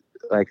it's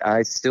like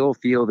I still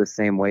feel the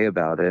same way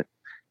about it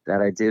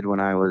that I did when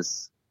I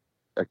was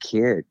a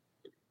kid.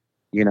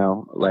 You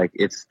know, like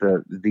it's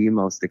the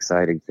most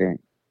exciting thing.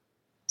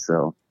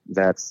 So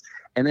that's,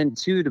 and then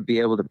two, to be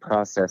able to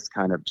process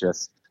kind of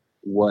just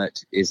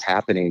what is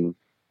happening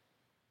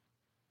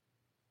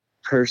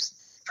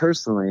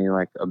personally,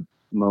 like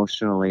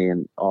emotionally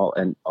and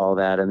all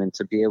that, and then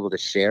to be able to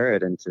share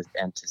it and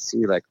to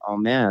see like, oh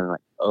man, like,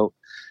 oh,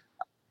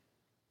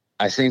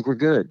 I think we're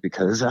good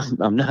because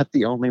I'm not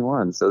the only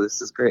one. So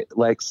this is great.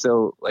 Like,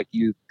 so like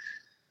you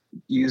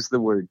use the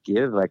word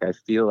give, like I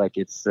feel like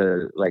it's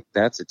like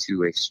that's a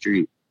two-way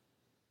street.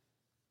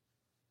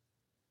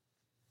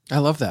 I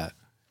love that.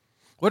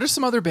 What are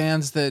some other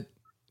bands that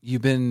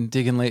you've been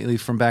digging lately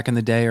from back in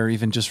the day, or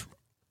even just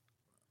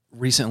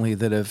recently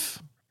that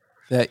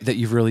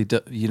you've really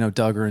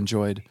dug or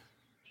enjoyed?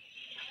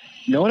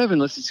 You know what I've been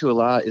listening to a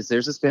lot is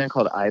there's this band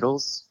called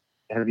Idols.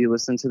 Have you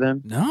listened to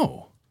them?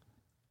 No.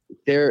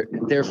 They're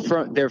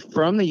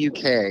from the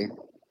UK,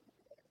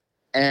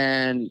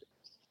 and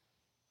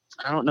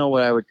I don't know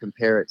what I would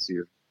compare it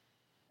to.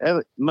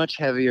 Much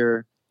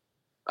heavier,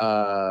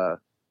 lot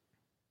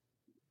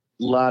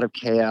of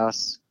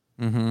chaos.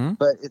 Mm-hmm.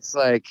 But it's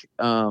like,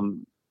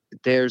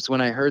 there's,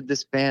 when I heard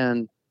this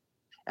band,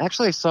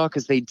 actually I saw,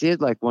 because they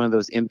did like one of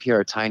those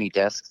NPR Tiny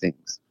Desk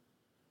things,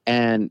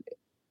 and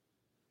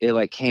it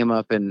like came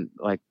up in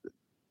like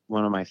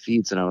one of my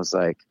feeds, and I was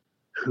like,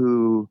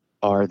 who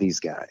are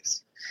these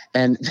guys?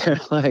 And they're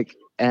like,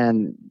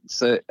 and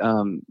so,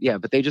 yeah,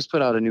 but they just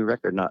put out a new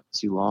record not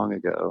too long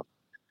ago,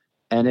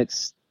 and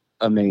it's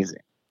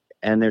amazing.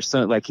 And there's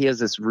some, like, he has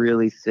this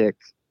really thick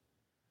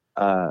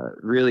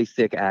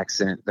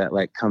accent that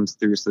like comes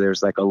through. So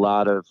there's like a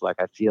lot of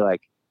like, I feel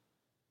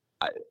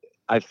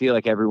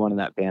like everyone in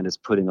that band is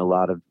putting a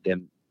lot of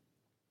them.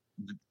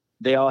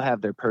 They all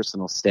have their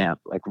personal stamp,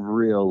 like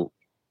real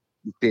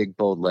big,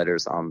 bold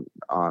letters on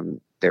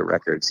their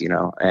records, you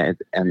know, and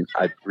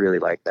I really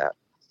like that.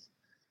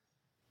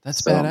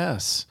 That's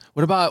badass.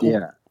 What about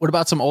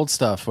some old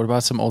stuff?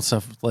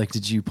 Like,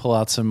 did you pull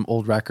out some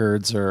old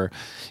records or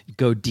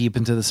go deep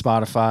into the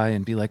Spotify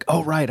and be like,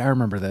 oh, right, I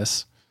remember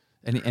this?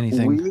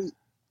 Anything?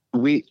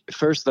 We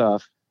first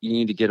off, you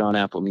need to get on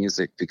Apple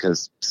Music,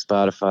 because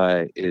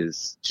Spotify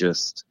is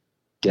just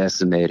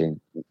decimating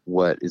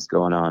what is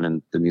going on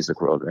in the music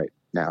world right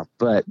now.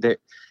 But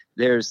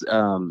there's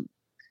the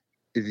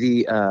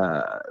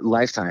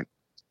Lifetime.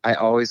 I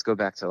always go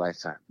back to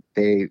Lifetime.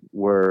 They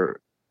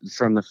were,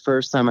 from the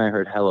first time I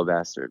heard Hello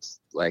Bastards,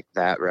 like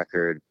that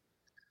record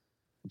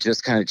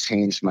just kind of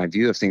changed my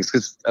view of things,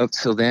 because up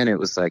till then it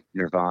was like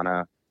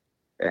Nirvana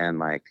and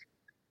like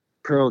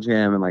Pearl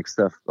Jam and like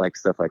stuff like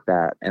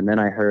that. And then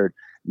I heard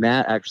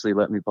Matt actually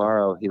let me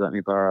borrow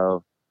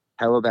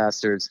Hello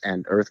Bastards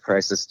and Earth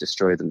Crisis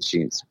Destroy the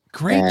Machines.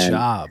 Great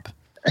job.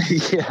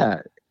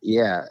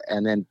 Yeah.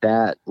 And then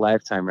that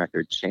Lifetime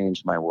record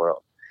changed my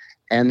world.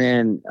 And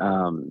then,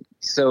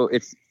 so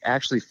it's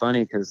actually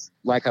funny, because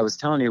like I was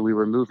telling you, we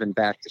were moving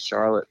back to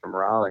Charlotte from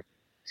Raleigh.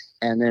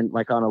 And then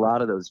like on a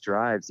lot of those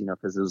drives, you know,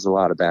 because there was a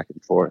lot of back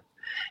and forth.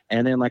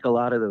 And then like a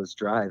lot of those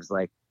drives,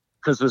 like,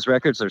 because those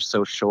records are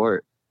so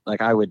short,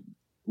 like I would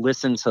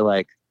listen to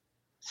like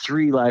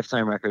 3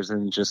 Lifetime records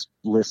and just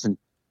listen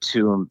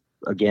to them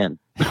again.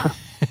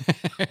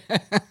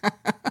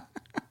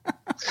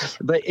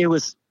 But it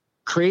was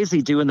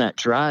crazy doing that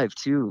drive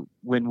too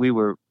when we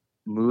were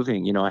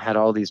moving. You know, I had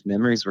all these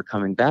memories were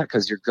coming back,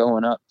 because you're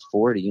going up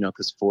 40, you know,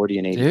 because 40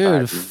 and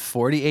 85. Dude,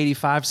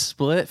 40-85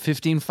 split,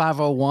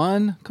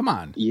 15-501. Come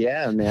on.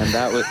 Yeah, man.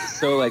 That was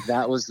so like,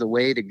 that was the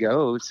way to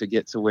go to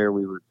get to where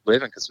we were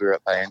living, because we were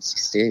up by NC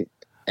State.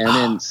 And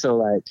then so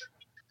like,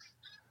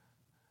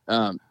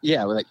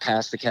 yeah, we like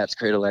passed the Cat's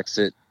Cradle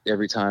exit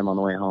every time on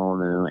the way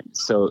home. And like,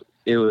 so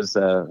it was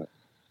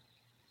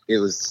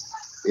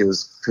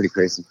pretty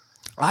crazy.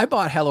 I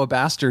bought Hello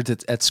Bastards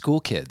at School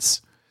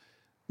Kids.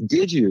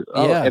 Did you?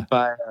 Oh, yeah.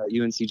 By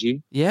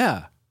UNCG?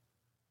 Yeah.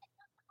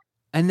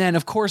 And then,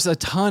 of course, a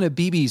ton of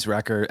BB's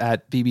record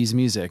at BB's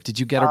Music. Did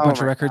you get a bunch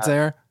of records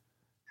there?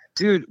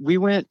 Dude, we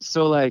went,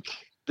 so like,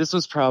 this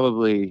was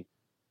probably,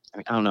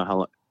 I don't know how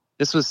long,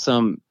 this was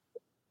some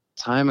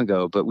time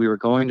ago, but we were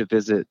going to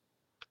visit,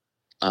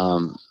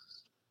 going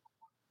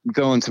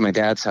to my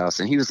dad's house,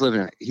 and he's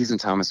in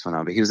Thomasville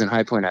now, but he was in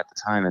High Point at the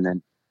time. And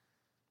then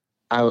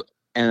I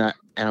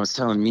was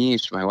telling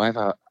Mish, my wife,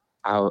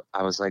 I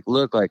was like,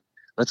 look, like,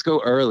 let's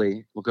go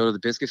early. We'll go to the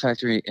Biscuit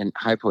Factory in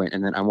High Point,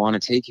 and then I want to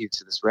take you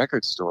to this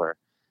record store,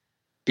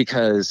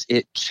 because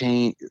it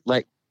changed,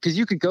 like, because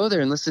you could go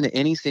there and listen to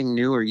anything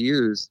new or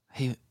used.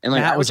 Hey, and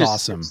like, that I would was just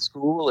awesome. skip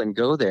school and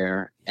go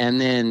there. And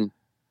then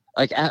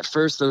like at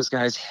first those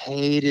guys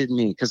hated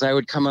me, because I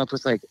would come up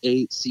with like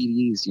 8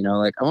 CDs, you know,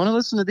 like, I want to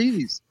listen to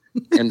these.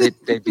 And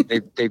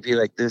they'd be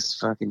like, this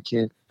fucking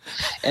kid.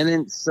 And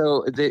then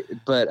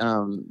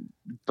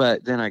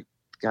but then I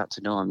got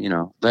to know him, you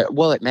know. But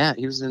like Matt,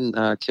 he was in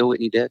Kill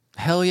Whitney Dead.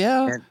 Hell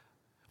yeah.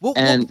 What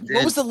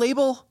was the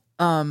label?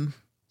 Oh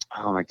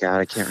my God,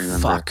 I can't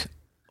remember. Fuck.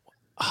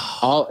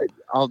 I'll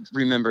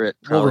remember it.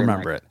 We'll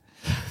remember it.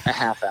 A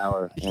half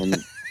hour,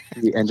 and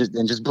and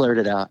just blurt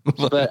it out.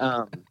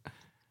 But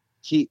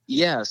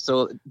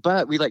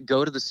but we like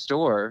go to the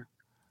store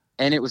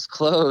and it was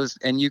closed,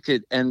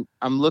 and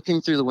I'm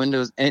looking through the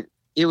windows, and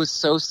it was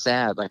so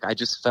sad. Like I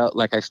just felt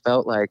like I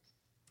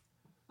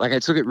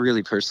took it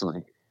really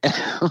personally.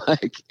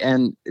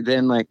 And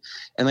then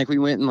we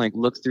went and like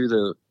looked through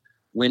the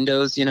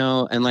windows,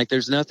 and like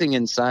there's nothing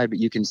inside, but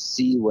you can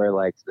see where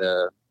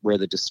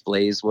the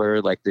displays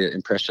were, like the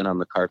impression on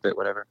the carpet,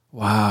 whatever.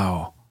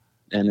 Wow.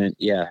 And then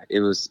it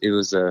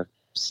was a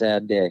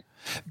sad day.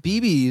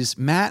 BB's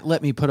Matt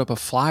let me put up a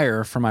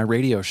flyer for my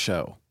radio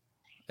show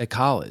at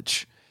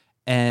college.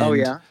 And oh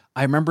yeah.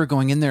 I remember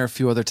going in there a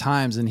few other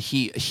times, and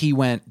he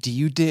went,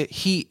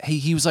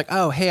 he was like,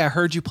 oh, hey, I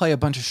heard you play a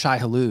bunch of Shai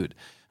Hulud. And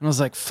I was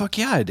like, fuck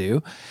yeah, I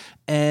do.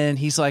 And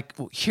he's like,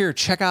 well, here,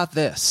 check out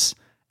this.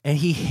 And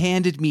he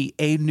handed me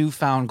A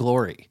Newfound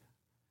Glory.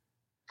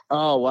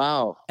 Oh,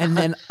 wow. And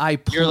then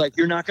you're like,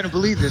 you're not going to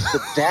believe this,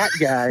 but that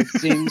guy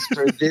sings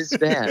for this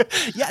band.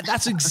 Yeah,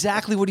 that's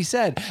exactly what he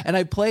said. And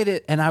I played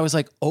it, and I was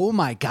like, oh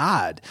my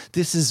God,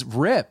 this is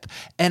rip.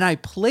 And I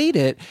played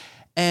it,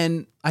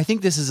 and I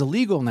think this is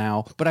illegal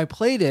now, but I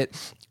played it,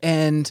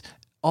 and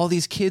all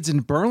these kids in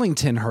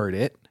Burlington heard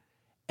it,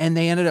 and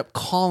they ended up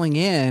calling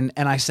in,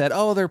 and I said,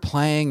 oh, they're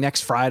playing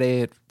next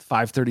Friday at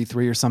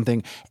 5:33 or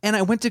something. And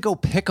I went to go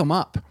pick them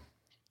up.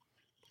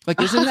 Like,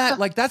 isn't that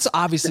like, that's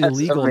obviously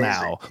illegal amazing.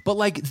 Now, but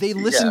like they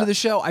listened to the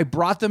show. I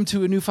brought them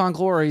to A Newfound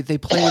Glory. They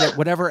played it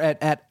whatever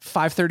at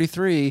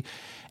 5:33.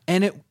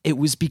 And it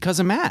was because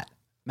of Matt.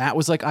 Matt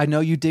was like, I know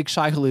you dig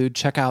Shai Hulud.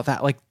 Check out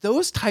that, like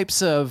those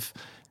types of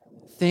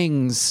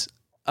things.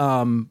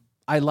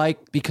 I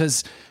like,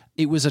 because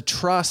it was a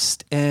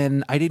trust,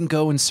 and I didn't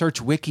go and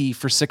search wiki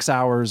for 6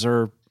 hours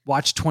or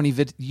watch 20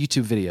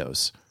 YouTube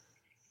videos.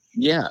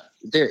 Yeah.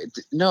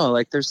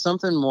 There's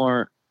something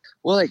more,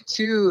 well, like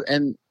too,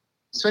 and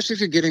especially if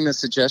you're getting the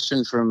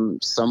suggestion from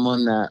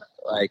someone that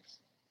like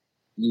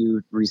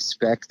you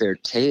respect their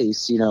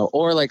taste,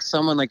 or like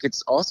someone, like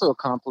it's also a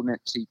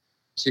compliment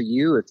to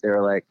you if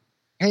they're like,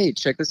 hey,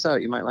 check this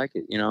out, you might like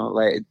it,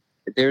 like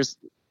there's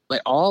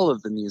like all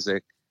of the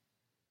music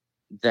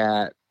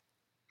that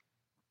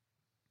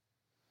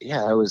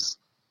I was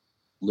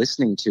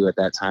listening to at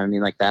that time. I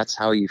mean, like that's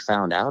how you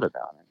found out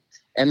about it.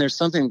 And there's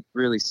something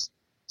really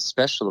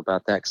special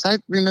about that, because I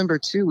remember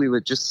too, we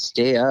would just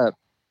stay up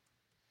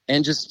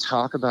and just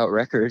talk about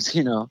records,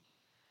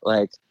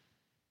 like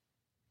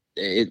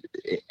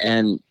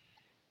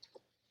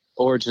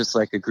or just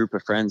like a group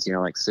of friends,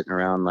 like sitting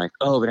around like,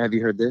 oh, but have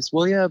you heard this?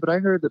 Well, yeah, but I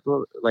heard that,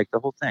 like the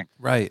whole thing.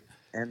 Right.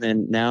 And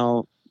then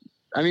now,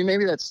 I mean,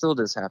 maybe that still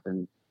does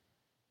happen.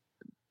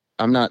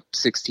 I'm not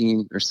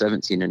 16 or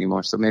 17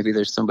 anymore, so maybe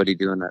there's somebody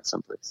doing that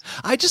someplace.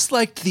 I just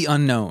liked the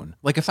unknown.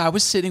 Like if I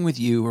was sitting with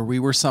you, or we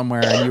were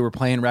somewhere and you were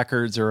playing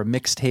records or a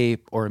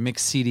mixtape or a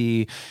mixed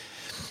CD,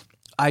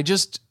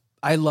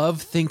 I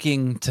love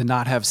thinking to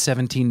not have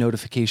 17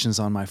 notifications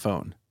on my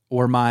phone,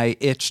 or my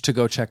itch to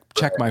go check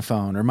my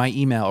phone, or my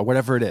email, or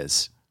whatever it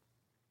is.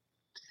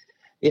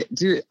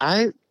 Dude,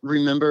 I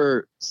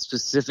remember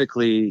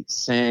specifically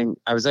saying,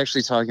 I was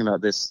actually talking about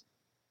this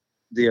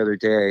the other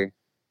day,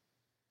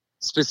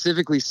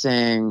 specifically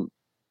saying,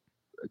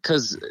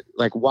 because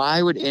like,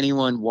 why would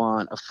anyone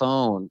want a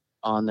phone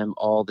on them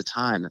all the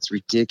time? That's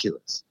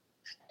ridiculous.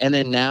 And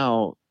then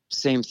now,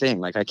 same thing.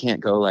 Like I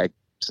can't go like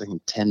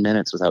 10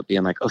 minutes without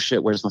being like, oh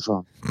shit, where's my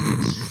phone?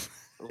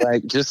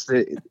 Like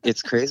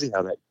it's crazy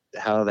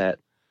how that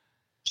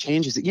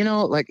changes it,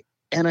 like,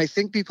 and I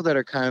think people that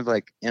are kind of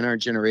like in our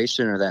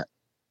generation or that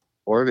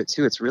orbit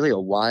too, it's really a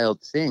wild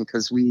thing,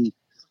 because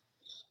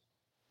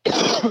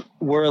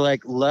we're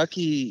like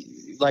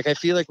lucky. Like I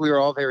feel like we were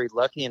all very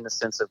lucky in the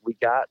sense that we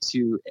got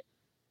to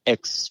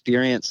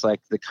experience like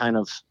the kind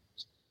of,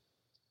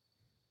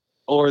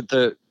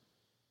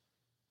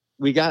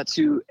 we got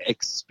to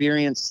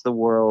experience the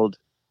world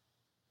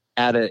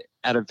at a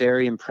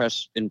very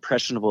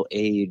impressionable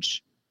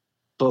age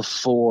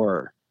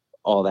before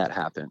all that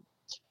happened.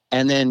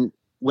 And then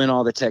when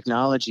all the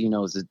technology,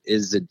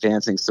 is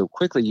advancing so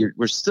quickly,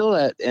 we're still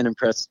at an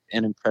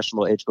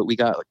impressionable age, but we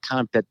got like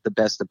kind of the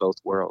best of both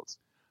worlds.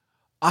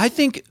 I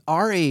think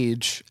our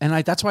age, and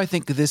that's why I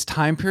think this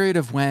time period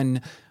of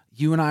when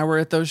you and I were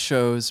at those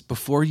shows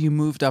before you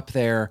moved up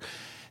there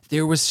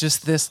was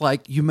just this,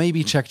 like, you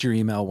maybe checked your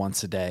email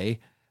once a day.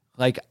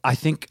 Like, I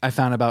think I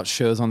found about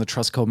shows on the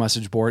Trust Code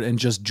message board and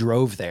just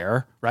drove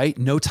there, right?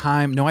 No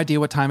time, no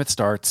idea what time it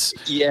starts.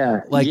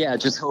 Yeah.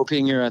 Just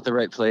hoping you're at the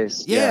right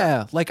place.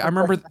 Yeah. Like I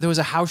remember there was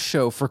a house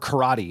show for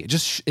karate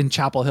just in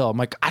Chapel Hill. I'm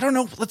like, I don't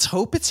know. Let's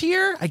hope it's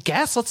here. I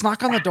guess let's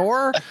knock on the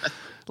door.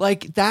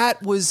 Like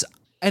that was,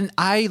 and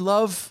I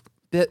love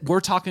that we're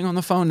talking on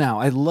the phone now.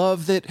 I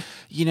love that,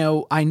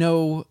 I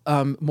know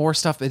more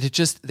stuff, but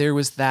there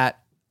was that,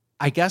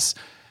 I guess,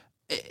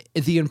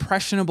 the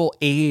impressionable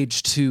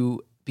age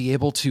to be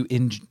able to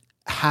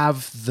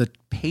have the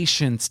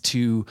patience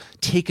to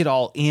take it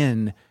all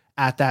in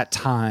at that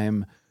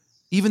time,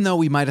 even though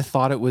we might have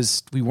thought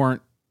we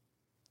weren't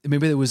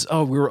maybe it was,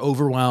 we were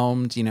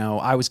overwhelmed. You know,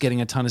 I was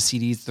getting a ton of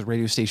CDs at the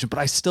radio station, but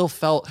I still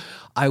felt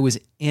I was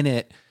in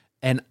it.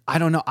 And I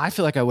don't know, I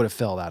feel like I would have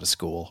failed out of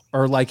school,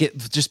 or like it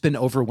just been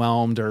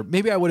overwhelmed, or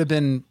maybe I would have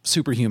been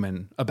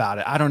superhuman about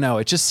it. I don't know.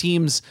 It just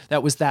seems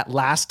that was that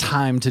last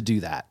time to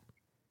do that.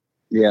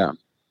 Yeah.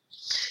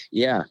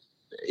 Yeah.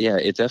 Yeah.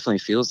 It definitely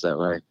feels that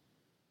way.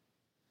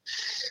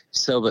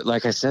 So, but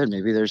like I said,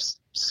 maybe there's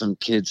some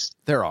kids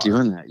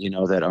doing that, you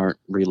know, that aren't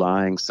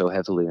relying so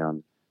heavily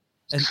on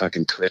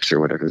fucking Twitch or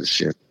whatever the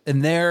shit.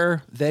 And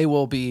they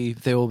will be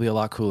a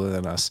lot cooler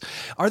than us.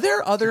 Are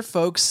there other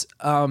folks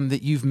that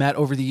you've met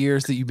over the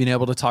years that you've been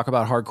able to talk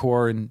about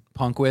hardcore and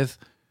punk with?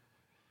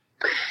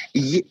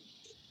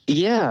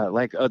 Yeah,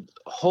 like a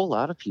whole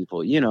lot of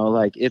people, you know,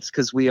 like it's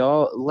because we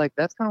all like,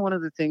 that's kind of one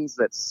of the things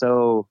that's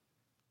so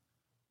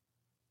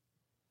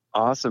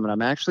awesome. And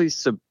I'm actually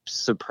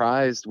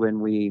surprised when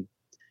we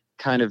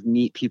kind of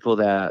meet people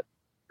that,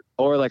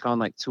 or like on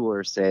like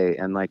tour, say,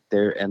 and like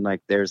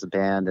there's a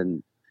band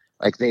and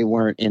like they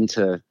weren't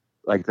into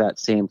like that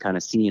same kind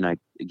of scene, I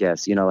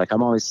guess, you know, like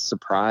I'm always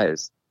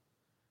surprised.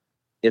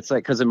 It's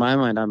like, cause in my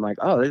mind, I'm like,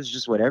 oh, this is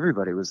just what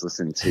everybody was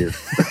listening to.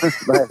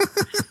 But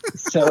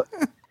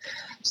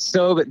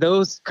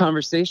those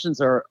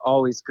conversations are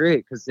always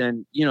great. Cause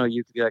then, you know,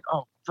 you could be like,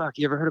 oh fuck,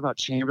 you ever heard about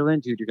Chamberlain?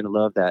 Dude, you're going to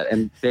love that.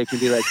 And they can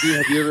be like, dude,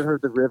 have you ever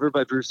heard The River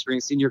by Bruce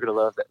Springsteen? You're going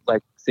to love that.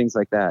 Like things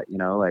like that, you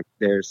know, like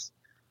there's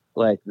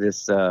like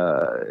this,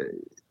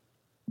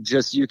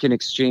 just, you can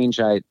exchange.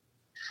 Like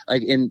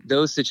in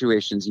those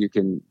situations you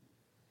can,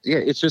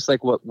 it's just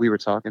like what we were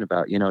talking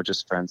about, you know,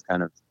 just friends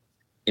kind of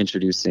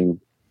introducing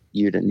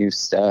you to new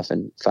stuff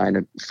and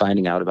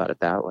finding out about it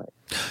that way.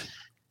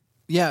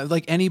 Yeah.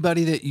 Like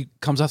anybody that you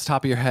comes off the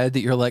top of your head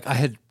that you're like, I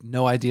had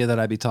no idea that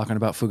I'd be talking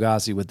about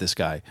Fugazi with this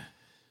guy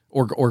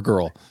or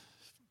girl.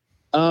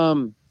 I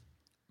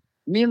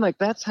mean, like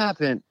that's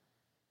happened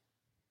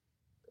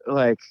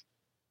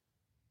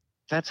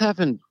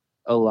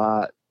a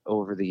lot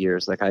over the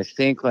years. Like, I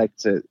think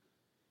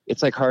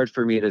it's like hard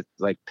for me to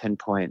like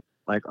pinpoint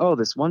like, oh,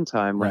 this one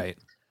time. Right.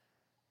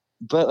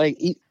 But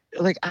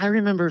like I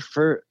remember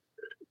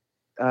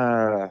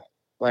okay.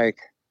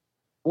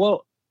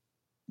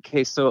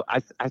 So I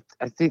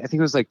think it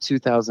was like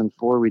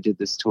 2004. We did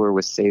this tour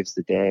with Saves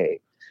the Day.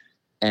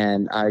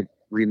 And I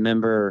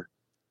remember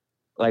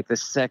like the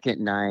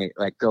second night,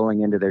 like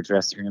going into their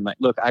dressing room, like,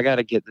 look, I got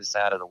to get this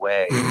out of the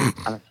way.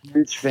 I'm a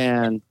huge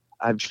fan.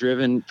 I've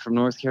driven from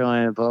North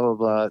Carolina, blah, blah,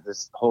 blah,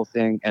 this whole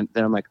thing. And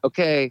then I'm like,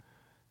 okay,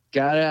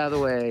 got it out of the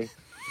way.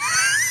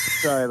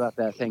 Sorry about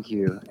that. Thank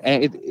you.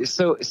 And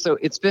so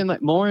it's been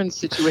like more in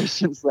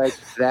situations like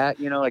that,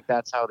 you know, like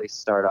that's how they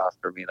start off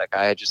for me. Like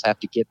I just have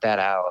to get that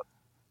out.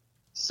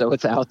 So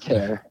it's out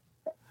there.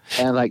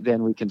 And like,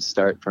 then we can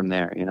start from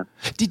there, you know?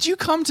 Did you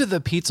come to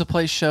the pizza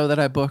place show that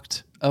I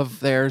booked of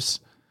theirs?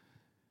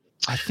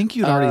 I think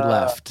you'd already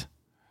left.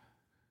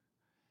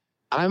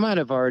 I might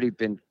have already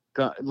been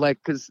gone.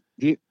 Like, cause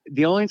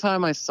the only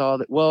time I saw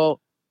that,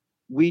 well,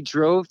 we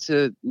drove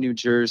to New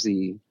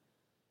Jersey.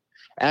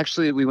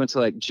 Actually, we went to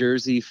like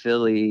Jersey,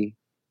 Philly,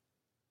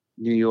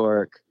 New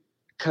York,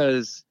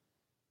 cause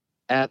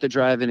at the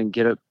drive-in and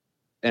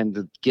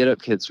the Get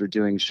Up kids were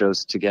doing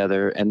shows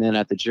together. And then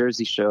at the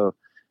Jersey show,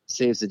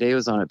 Saves the Day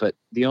was on it. But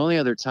the only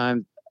other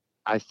time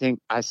I think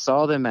I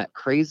saw them at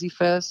Crazy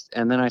Fest,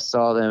 and then I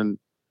saw them,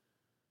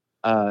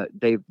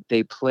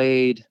 they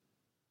played,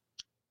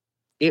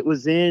 it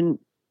was in,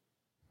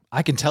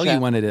 I can tell you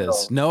when it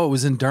is. No, it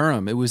was in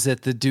Durham. It was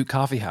at the Duke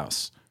Coffee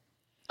House.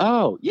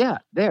 Oh yeah.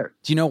 There.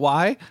 Do you know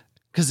why?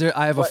 Because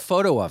I have a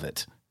photo of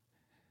it.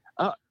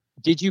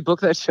 Did you book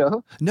that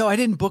show? No, I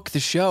didn't book the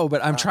show,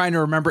 but I'm trying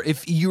to remember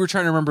if you were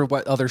trying to remember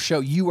what other show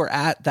you were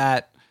at.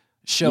 That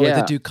show at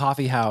the Duke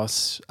Coffee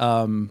House.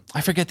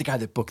 I forget the guy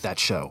that booked that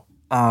show.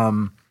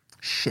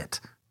 Shit.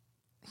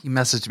 He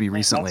messaged me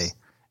recently.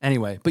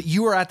 Anyway, but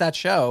you were at that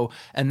show,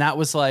 and that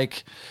was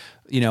like,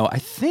 you know, I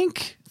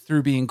think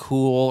Through Being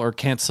Cool or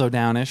Can't Slow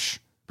Down-ish.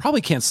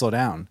 Probably Can't Slow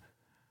Down.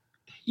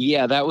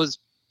 Yeah, that was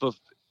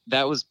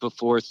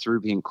before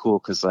Through Being Cool,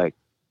 because like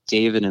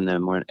David and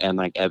them weren't, and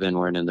like Evan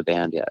weren't in the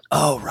band yet.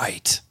 Oh,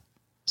 right.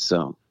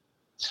 So,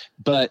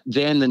 but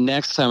then the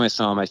next time I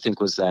saw him, I think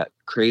was at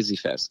Crazy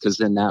Fest, because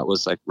then that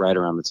was like right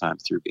around the time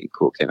Through Being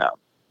Cool came out.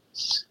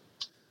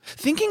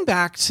 Thinking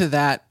back to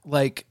that,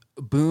 like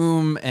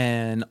boom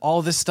and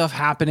all this stuff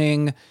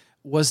happening,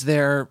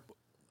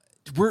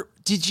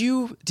 did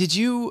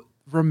you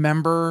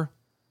remember?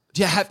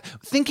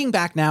 Thinking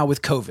back now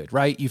with COVID,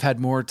 right? You've had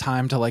more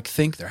time to like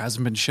think. There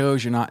hasn't been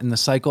shows. You're not in the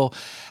cycle.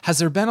 Has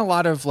there been a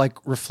lot of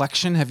like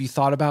reflection? Have you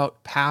thought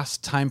about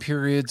past time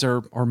periods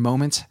or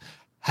moments?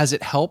 Has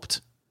it helped,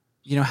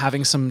 you know,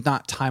 having some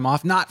not time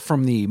off, not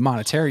from the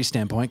monetary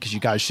standpoint, because you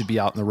guys should be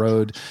out on the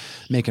road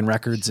making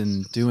records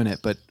and doing it,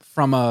 but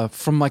from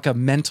like a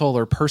mental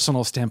or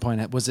personal standpoint,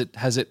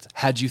 has it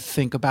had you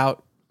think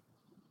about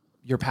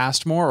your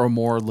past more or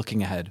more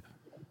looking ahead?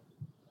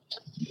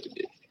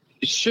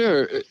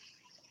 Sure.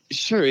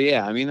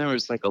 Yeah. I mean, there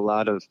was like a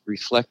lot of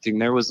reflecting.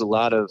 There was a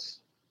lot of,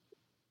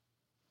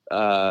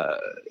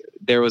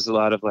 there was a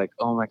lot of like,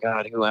 oh my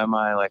God, who am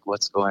I? Like,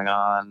 what's going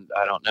on?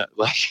 I don't know.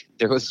 Like,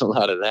 there was a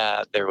lot of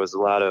that. There was a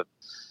lot of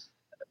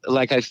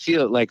like, I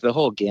feel like the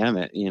whole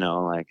gamut,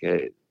 like,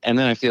 and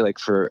then I feel like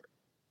for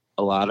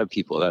a lot of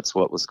people, that's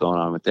what was going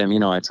on with them.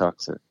 I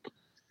talked to,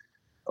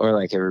 or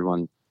like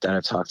everyone that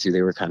I've talked to,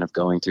 they were kind of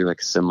going through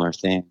like a similar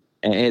thing,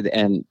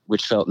 and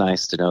which felt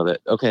nice to know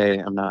that, okay,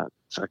 I'm not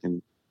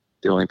fucking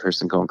the only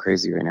person going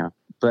crazy right now.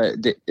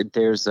 But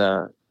there's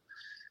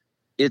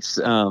it's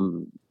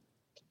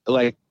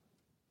like,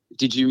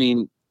 did you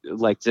mean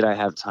like, did I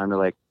have time to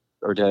like,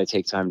 or did I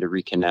take time to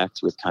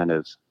reconnect with kind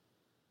of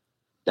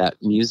that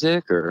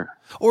music or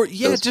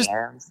yeah,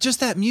 just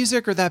that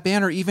music or that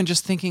band, or even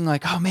just thinking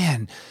like, oh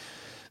man,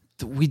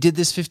 we did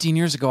this 15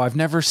 years ago. I've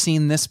never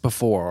seen this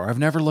before. Or I've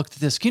never looked at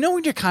this.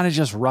 When you're kind of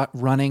just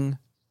running,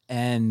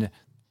 and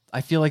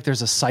I feel like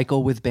there's a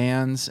cycle with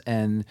bands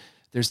and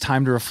there's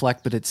time to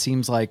reflect, but it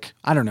seems like,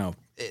 I don't know,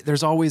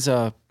 there's always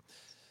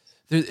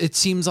it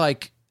seems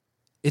like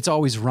it's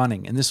always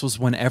running. And this was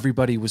when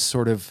everybody was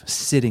sort of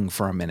sitting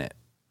for a minute.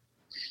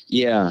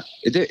 Yeah.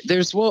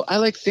 I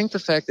like think the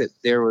fact that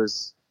there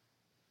was,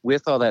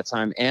 with all that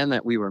time, and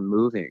that we were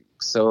moving.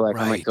 So like,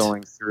 right. I'm like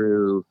going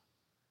through,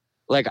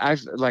 like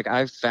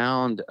I've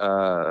found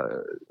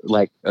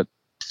like a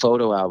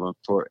photo album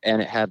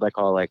and it had like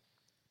all like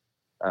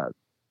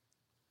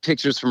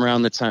pictures from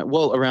around the time,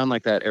 around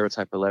like that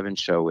Aerotype 11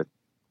 show with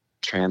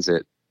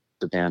Transit,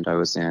 the band I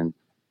was in.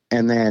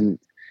 And then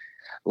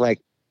like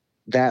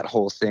that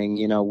whole thing,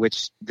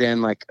 which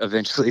then like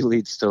eventually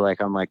leads to like,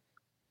 I'm like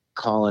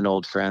calling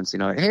old friends,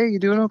 hey, you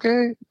doing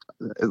okay?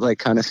 Like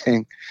kind of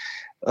thing.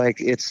 Like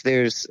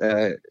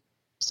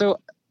so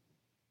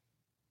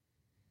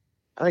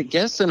I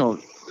guess in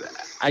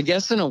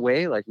a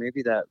way, like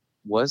maybe that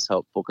was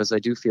helpful, because I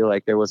do feel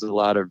like there was a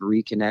lot of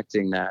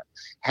reconnecting that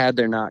had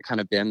there not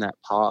kind of been that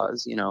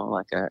pause,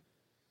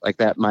 like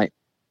that might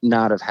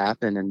not have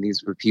happened. And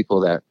these were people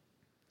that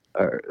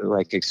are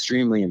like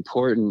extremely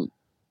important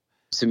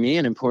to me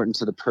and important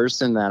to the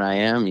person that I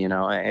am,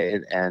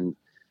 and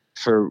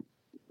for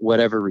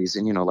whatever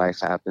reason, life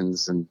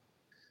happens and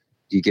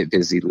you get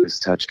busy, lose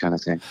touch kind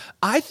of thing.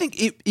 I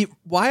think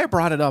why I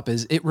brought it up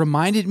is it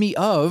reminded me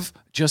of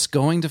just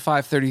going to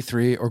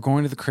 533 or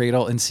going to the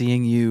Cradle and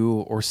seeing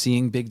you or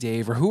seeing Big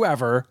Dave or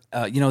whoever,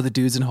 the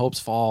dudes in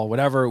Hope's Fall,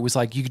 whatever. It was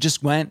like, you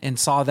just went and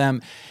saw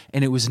them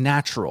and it was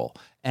natural.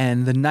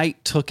 And the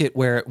night took it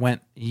where it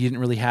went. You didn't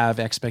really have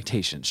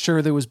expectations.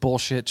 Sure, there was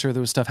bullshit. Sure, there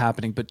was stuff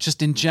happening. But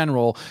just in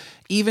general,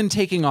 even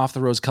taking off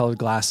the rose-colored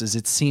glasses,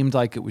 it seemed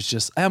like it was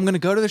just, I'm going to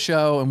go to the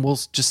show and we'll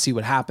just see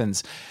what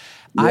happens.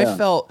 Yeah. I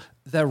felt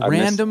the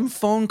random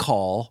phone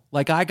call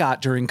like I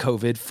got during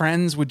COVID,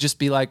 friends would just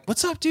be like,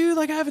 what's up, dude?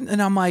 Like, I haven't,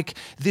 and I'm like,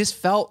 this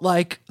felt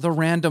like the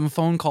random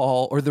phone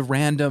call or the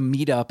random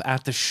meetup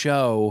at the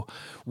show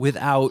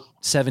without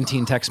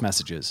 17 text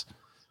messages.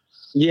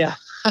 Yeah.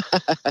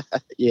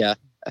 Yeah.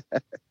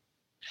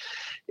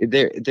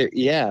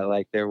 Yeah.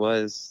 Like there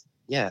was,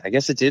 I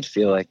guess it did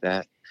feel like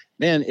that,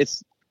 man.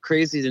 It's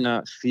crazy to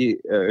not feel,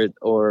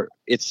 or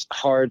it's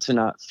hard to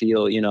not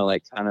feel,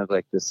 like kind of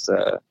like this,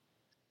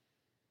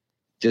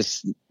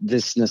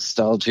 this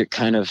nostalgic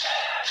kind of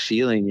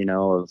feeling,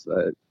 of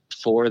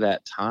for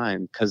that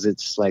time, because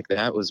it's like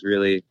that was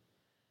really,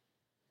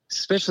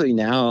 especially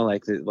now,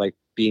 like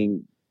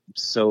being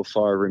so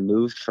far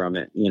removed from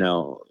it,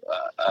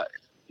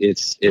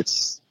 it's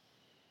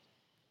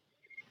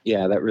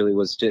that really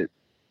was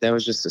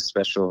just a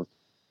special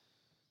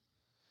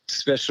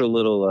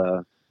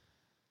little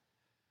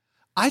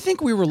I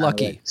think we were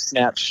lucky, like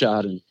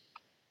snapshot in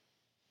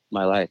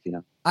my life,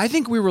 I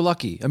think we were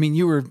lucky. I mean,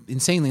 you were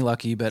insanely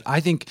lucky, but I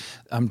think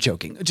I'm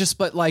joking.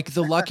 But like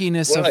the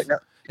luckiness of, no,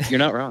 you're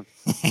not wrong.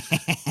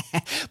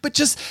 But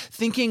just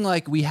thinking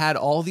like we had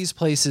all these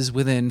places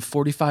within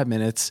 45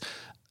 minutes.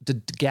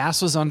 The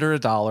gas was under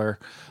 $1.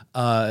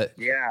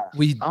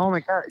 Oh my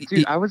God,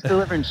 dude! I was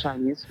delivering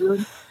Chinese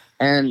food,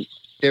 and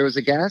there was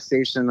a gas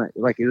station.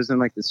 Like it was in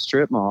like the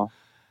strip mall,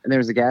 and there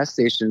was a gas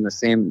station in the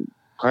same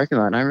parking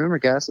lot. And I remember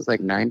gas was like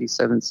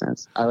 97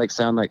 cents. I like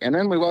sound like, and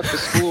then we walked to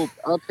school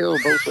uphill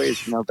both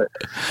ways, but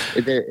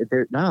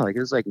it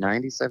was like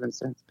 97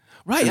 cents.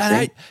 Right. And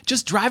I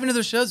just driving to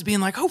the shows being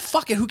like, oh,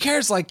 fuck it. Who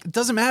cares? Like, it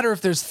doesn't matter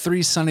if there's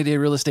 3 Sunny Day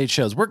Real Estate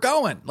shows. We're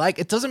going. Like,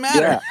 it doesn't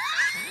matter. Yeah.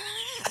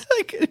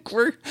 Like,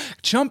 we're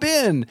jump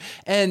in.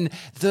 And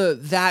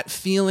that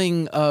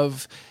feeling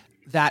of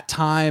that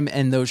time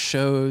and those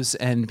shows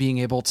and being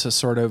able to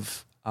sort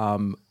of,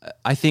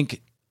 I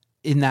think,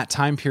 in that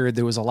time period,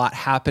 there was a lot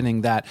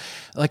happening that,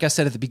 like I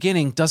said at the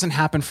beginning, doesn't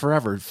happen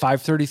forever.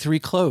 533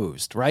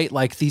 closed, right?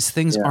 Like these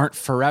things aren't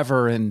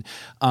forever. And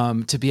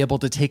to be able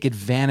to take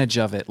advantage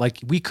of it, like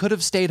we could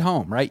have stayed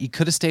home, right? You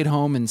could have stayed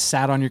home and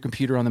sat on your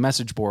computer on the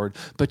message board,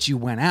 but you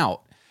went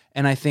out.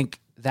 And I think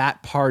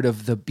that part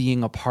of the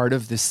being a part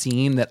of the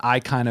scene that I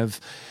kind of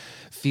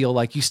feel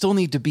like you still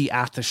need to be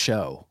at the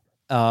show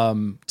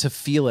to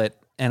feel it.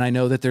 And I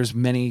know that there's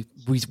many,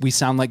 we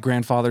sound like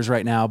grandfathers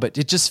right now, but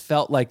it just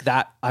felt like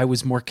that I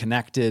was more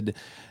connected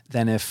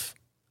than if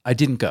I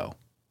didn't go.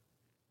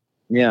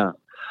 Yeah.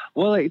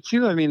 Well, like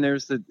too, I mean,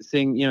 there's the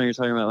thing, you're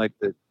talking about like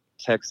the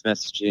text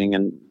messaging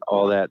and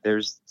all that.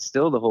 There's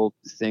still the whole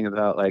thing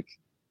about like,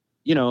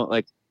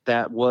 like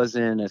that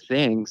wasn't a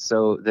thing.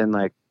 So then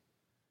like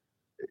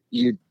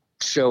you'd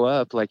show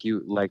up like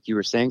you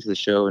were saying to the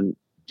show, and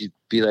you'd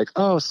be like,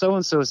 oh, so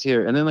and so's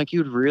here, and then like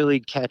you'd really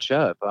catch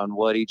up on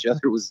what each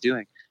other was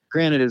doing.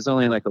 Granted, it was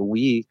only like a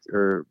week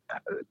or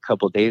a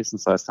couple of days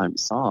since last time you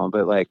saw him,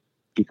 but like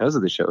because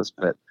of the shows,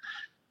 but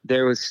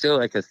there was still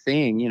like a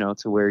thing,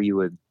 to where you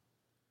would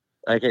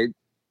like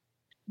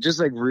just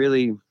like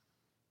really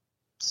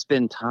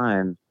spend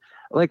time,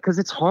 like, because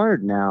it's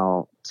hard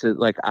now to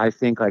like, I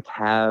think like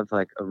have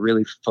like a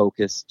really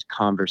focused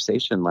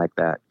conversation like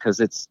that, because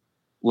it's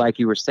like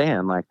you were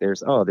saying, like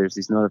there's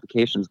these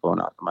notifications going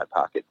off in my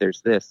pocket,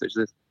 there's this,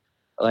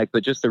 like,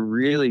 but just to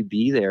really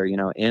be there,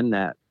 in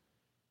that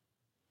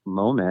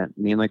moment,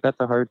 I mean, like that's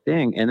a hard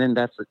thing. And then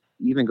that's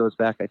even goes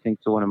back, I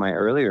think, to one of my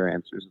earlier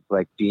answers,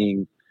 like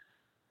being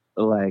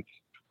like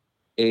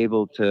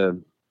able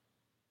to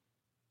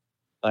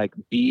like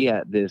be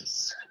at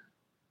this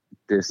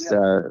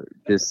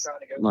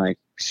like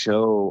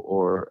show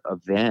or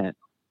event,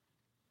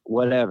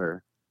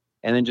 whatever,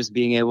 and then just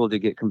being able to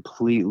get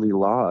completely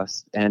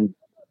lost and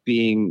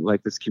being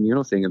like this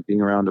communal thing of being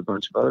around a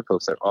bunch of other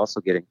folks that are also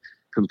getting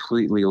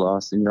completely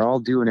lost, and you're all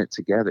doing it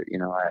together.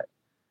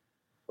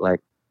 Like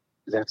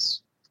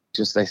that's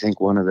just, I think,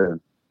 one of the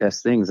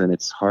best things, and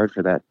it's hard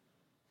for that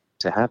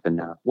to happen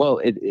now. Well,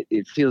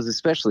 it feels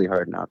especially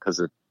hard now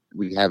because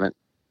we haven't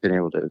been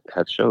able to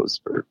have shows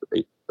for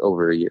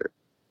over a year.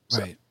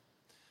 So. Right.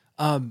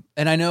 And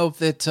I know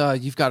that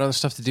you've got other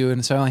stuff to do,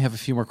 and so I only have a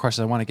few more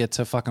questions. I want to get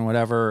to fucking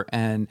whatever,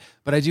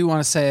 but I do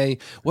want to say,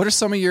 what are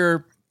some of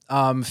your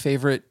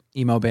favorite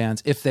emo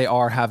bands, if they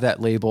have that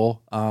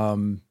label,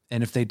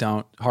 and if they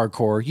don't,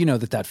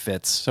 hardcore? That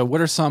fits. So, what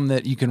are some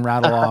that you can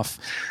rattle off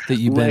that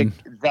you've been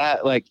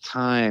like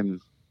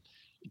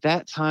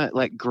that time,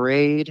 like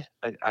Grade?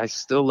 I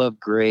still love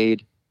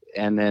Grade,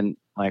 and then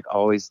like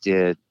always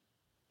did,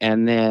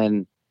 and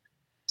then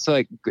so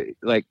like.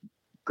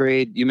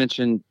 Grade, you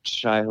mentioned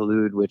Shai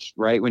Hulud, which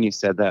right when you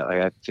said that,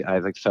 like I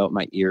like felt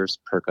my ears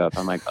perk up.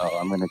 I'm like, oh,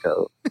 I'm gonna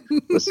go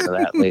listen to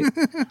that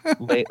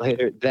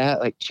later. That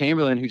like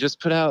Chamberlain, who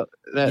just put out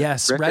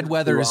that Red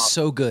Weather is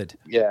so good.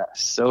 Yeah,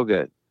 so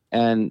good.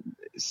 And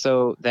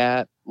so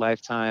that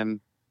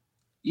Lifetime,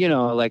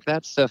 like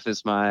that stuff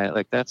is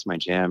that's my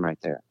jam right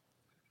there.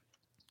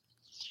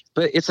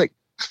 But it's like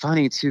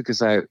funny too,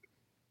 because I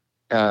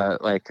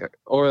like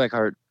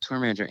our tour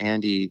manager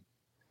Andy,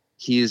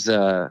 he's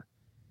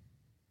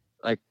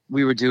like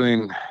we were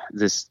doing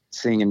this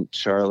thing in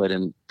Charlotte,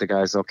 and the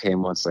guys all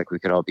came once, like we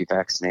could all be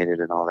vaccinated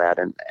and all that.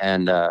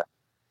 And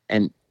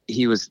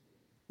he was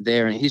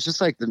there, and he's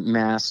just like the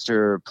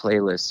master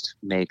playlist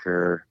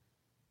maker.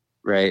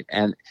 Right.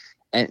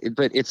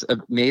 But it's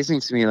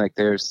amazing to me. Like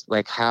there's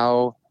like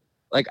how,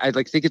 like, I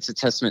like think it's a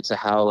testament to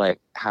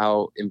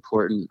how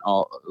important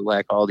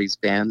all these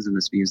bands and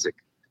this music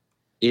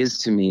is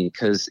to me.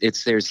 'Cause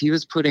he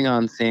was putting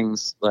on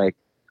things like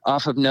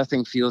off of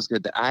Nothing Feels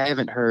Good that I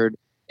haven't heard,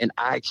 and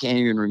I can't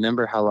even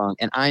remember how long.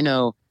 And I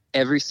know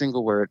every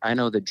single word. I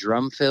know the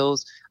drum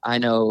fills. I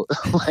know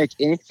like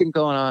anything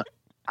going on.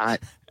 I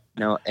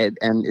know. And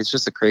it's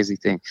just a crazy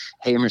thing.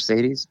 Hey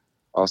Mercedes,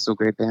 also a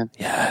great band.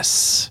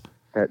 Yes.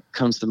 That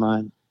comes to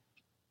mind.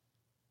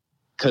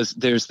 'Cause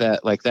there's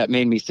that, like, that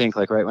made me think,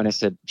 like, right when I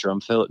said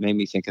drum fill, it made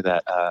me think of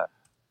that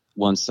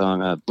one song,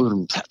 love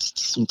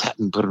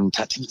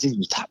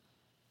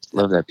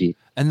that beat.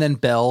 And then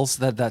Bells,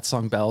 that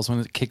song Bells, when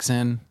it kicks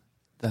in,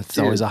 that's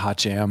always a hot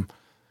jam.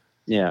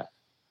 Yeah.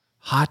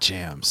 Hot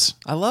jams.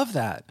 I love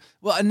that.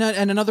 Well, and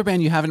another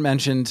band you haven't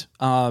mentioned,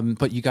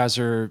 but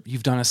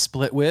you've done a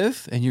split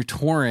with, and you're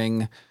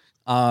touring.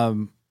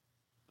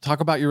 Talk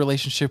about your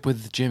relationship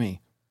with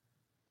Jimmy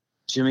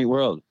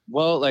World.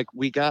 Well, like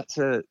we got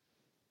to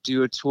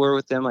do a tour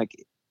with them. Like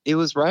it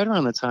was right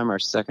around the time our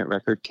second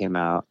record came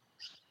out.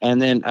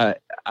 And then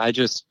it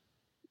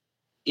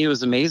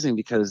was amazing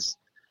because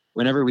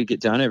whenever we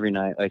get done every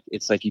night, like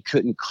it's like you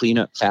couldn't clean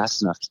up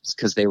fast enough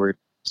because they were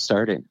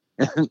starting.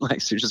 Like,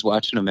 so you're just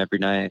watching them every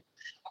night.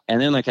 And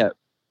then like at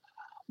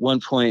one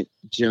point,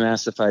 Jim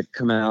asked if I'd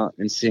come out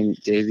and sing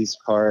Davy's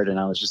part. And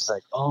I was just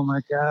like, oh my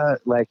God.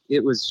 Like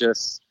it was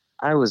just,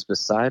 I was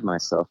beside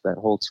myself that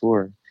whole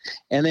tour.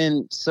 And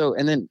then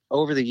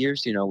over the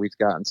years, we've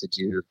gotten to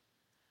do,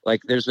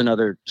 like, there's been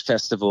other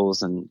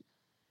festivals and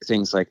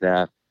things like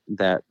that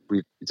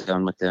we've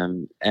done with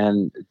them.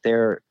 And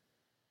they're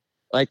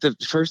like, the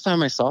first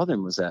time I saw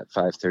them was at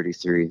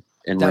 533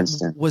 in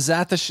Winston. Was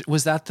that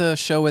the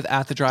show with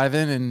At the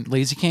Drive-In and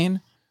Lazy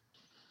Cane?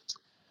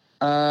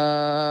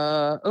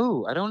 I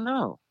don't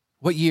know.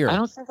 What year? I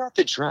don't think At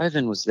the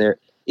Drive-In was there.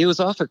 It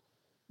was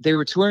they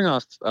were touring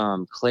off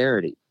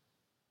Clarity.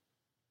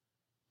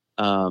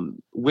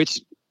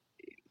 Which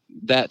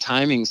that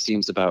timing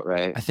seems about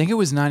right. I think it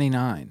was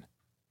 99.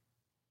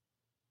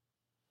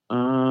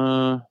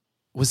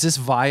 Was this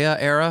Via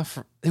era?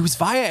 It was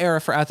Via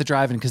era for At the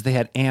Drive-In because they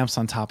had amps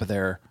on top of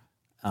their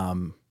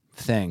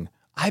thing.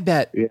 I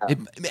bet. Yeah.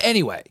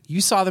 Anyway,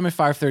 you saw them at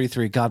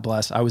 533. God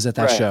bless. I was at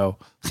that Right. show.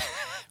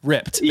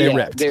 Ripped. They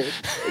ripped.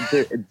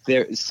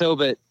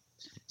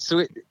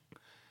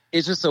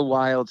 It's just a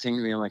wild thing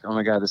to me. I'm like, oh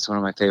my God, this is one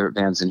of my favorite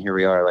bands. And here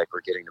we are, like,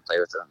 we're getting to play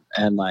with them.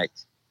 And like,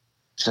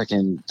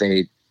 fucking,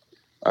 they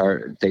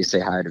say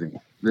hi to me.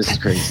 This is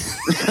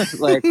crazy.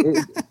 Like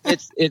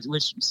it's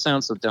which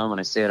sounds so dumb when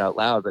I say it out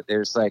loud, but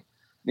there's like,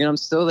 you know, I'm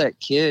still that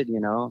kid, you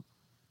know,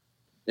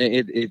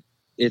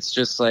 it's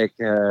just like,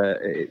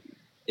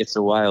 it's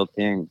a wild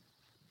thing.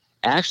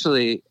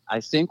 Actually, I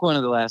think one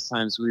of the last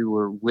times we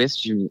were with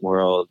Jimmy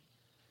World,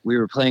 we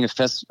were playing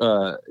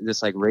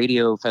this like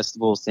radio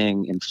festival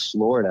thing in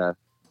Florida.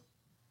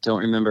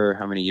 Don't remember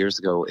how many years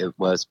ago it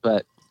was,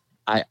 but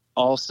I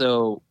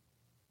also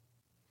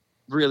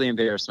really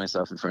embarrassed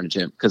myself in front of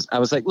Jim because I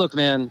was like, look,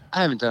 man,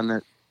 I haven't done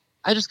that.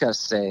 I just got to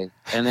say,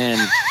 and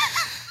then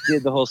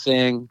did the whole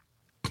thing.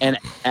 And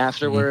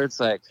afterwards,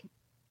 like,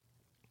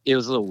 it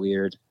was a little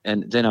weird.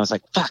 And then I was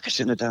like, fuck, I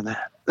shouldn't have done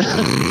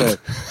that.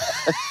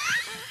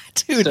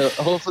 Dude. So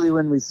hopefully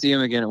when we see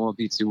him again, it won't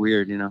be too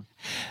weird, you know?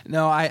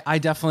 No, I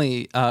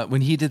definitely,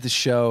 when he did the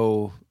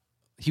show,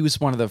 he was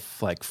one of the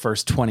like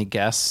first 20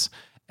 guests,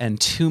 and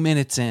 2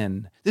 minutes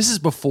in, this is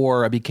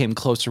before I became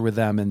closer with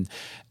them. And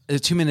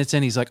 2 minutes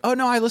in, he's like, oh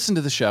no, I listened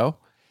to the show.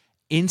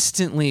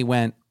 Instantly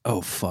went,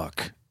 oh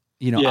fuck.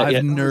 You know,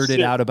 I've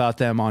nerded out about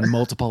them on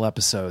multiple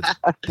episodes.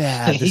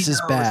 Bad. This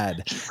is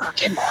bad.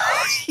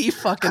 He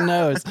fucking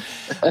knows.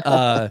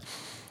 And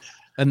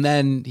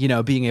then, you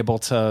know, being able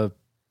to,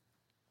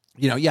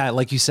 you know, yeah,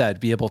 like you said,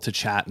 be able to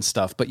chat and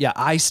stuff. But yeah,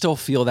 I still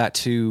feel that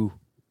too.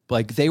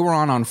 Like they were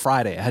on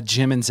Friday. I had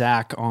Jim and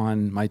Zach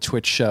on my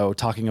Twitch show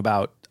talking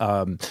about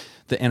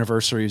the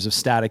anniversaries of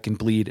Static and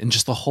Bleed. And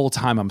just the whole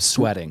time I'm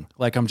sweating.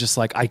 Like, I'm just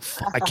like, I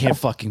can't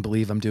fucking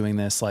believe I'm doing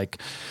this.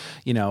 Like,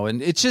 you know,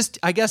 and it's just,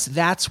 I guess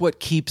that's what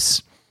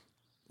keeps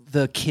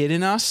the kid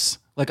in us.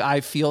 Like,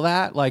 I feel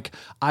that. Like,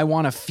 I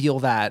want to feel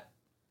that.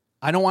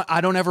 I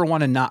don't ever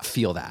want to not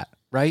feel that.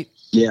 Right?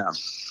 Yeah.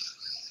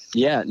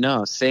 Yeah,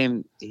 no,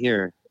 same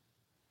here.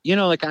 You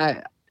know, like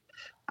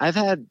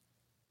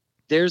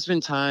there's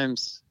been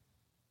times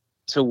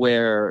to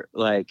where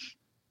like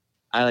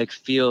I like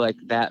feel like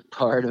that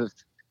part of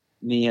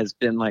me has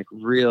been like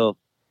real,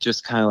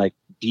 just kind of like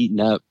beaten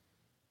up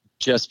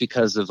just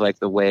because of like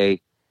the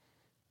way,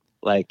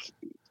 like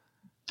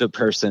the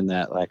person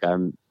that like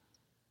I'm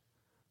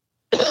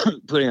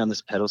putting on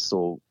this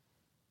pedestal,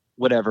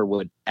 whatever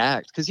would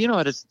act. Cause you know,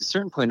 at a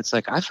certain point, it's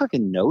like, I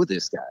fucking know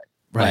this guy.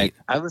 Right.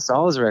 Like, I listen to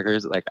all his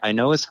records. Like, I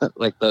know it's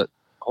like the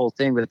whole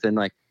thing, but then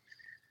like,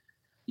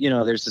 you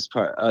know, there's this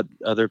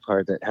other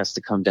part that has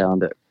to come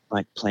down to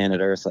like planet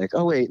Earth. Like,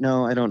 oh wait,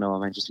 no, I don't know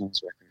him. I just know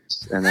his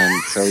records. And then,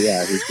 so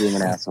yeah, he's being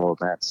an asshole.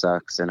 That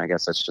sucks. And I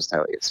guess that's just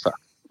how he is. Fuck.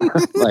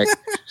 Like,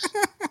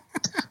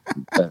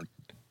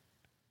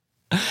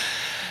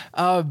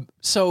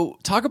 so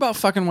talk about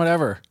fucking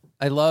whatever.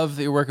 I love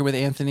that you're working with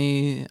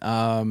Anthony.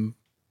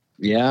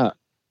 Yeah,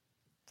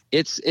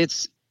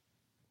 it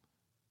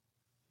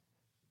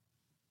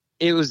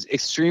was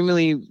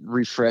extremely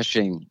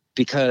refreshing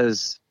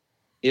because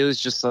it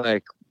was just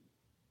like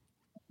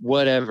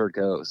whatever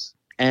goes.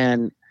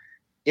 And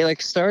it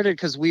like started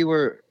because we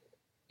were,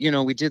 you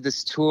know, we did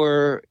this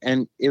tour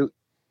and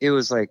it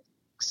was like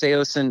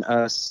Seos and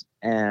us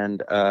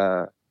and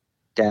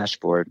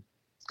Dashboard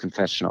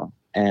Confessional.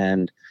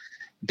 And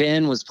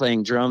Ben was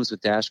playing drums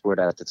with Dashboard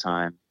at the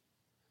time.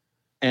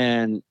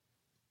 And,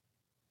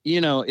 you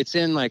know, it's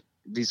in like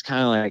these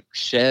kind of like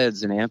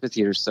sheds and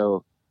amphitheaters.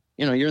 So,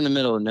 you know, you're in the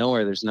middle of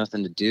nowhere. There's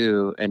nothing to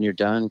do and you're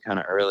done kind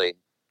of early,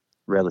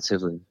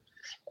 relatively.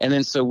 And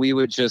then so we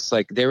would just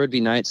like, there would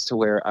be nights to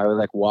where I would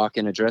like walk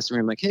in a dressing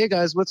room like, hey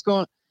guys, what's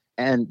going on?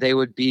 And they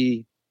would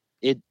be,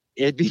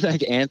 it'd be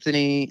like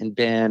Anthony and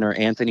Ben or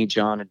Anthony,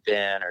 John and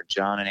Ben or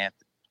John and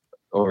Anthony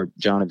or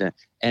John and Ben.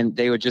 And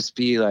they would just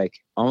be like,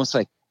 almost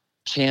like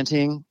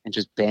chanting and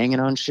just banging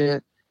on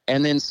shit.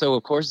 And then, so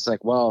of course it's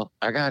like, well,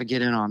 I got to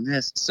get in on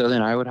this. So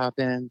then I would hop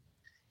in.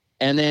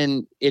 And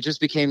then it just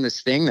became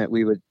this thing that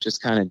we would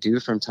just kind of do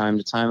from time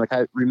to time. Like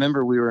I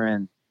remember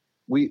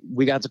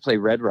we got to play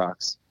Red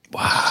Rocks.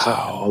 Wow. So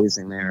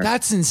amazing there.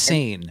 That's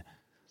insane. And,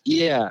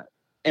 yeah.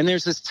 And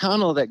there's this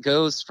tunnel that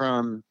goes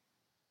from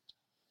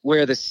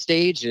where the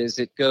stage is.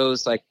 It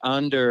goes like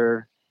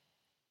under,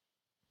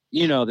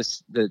 you know,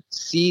 the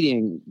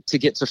seating to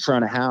get to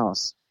front of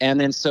house. And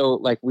then so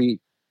like we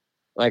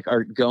like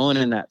are going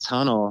in that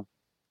tunnel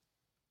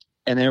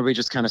and then everybody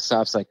just kind of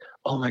stops like,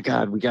 oh my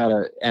God, we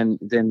gotta, and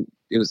then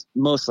it was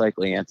most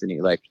likely Anthony,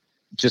 like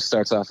just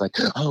starts off like,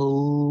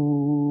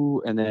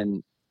 oh, and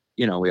then,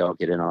 you know, we all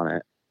get in on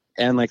it.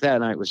 And like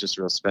that night was just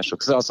real special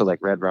because also like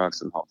Red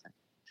Rocks and the whole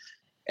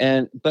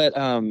thing. But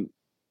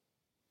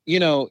you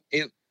know,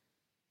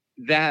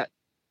 that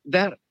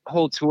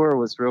whole tour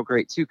was real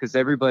great too because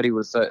everybody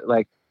was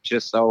like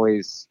just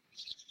always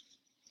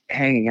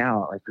hanging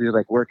out. Like we would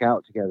like work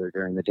out together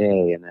during the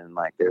day, and then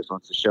like there's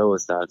once the show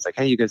was done, it's like,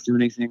 hey, you guys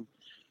doing anything?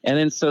 And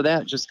then so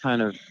that just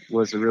kind of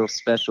was a real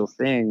special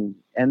thing.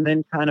 And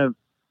then kind of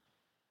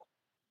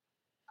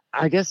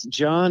I guess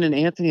John and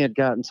Anthony had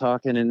gotten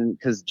talking, and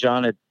because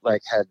John had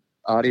like had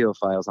audio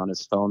files on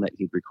his phone that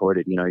he'd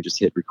recorded, you know, he just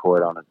hit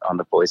record on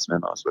the voice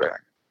memos,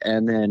 whatever.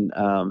 And then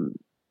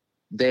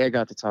they had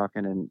got to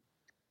talking, and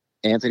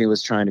Anthony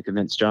was trying to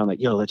convince John,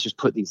 like, yo, let's just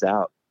put these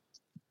out.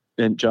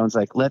 And John's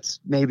like, let's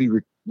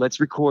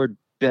record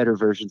better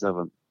versions of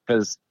them,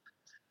 because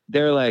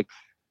they're like,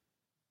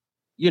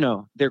 you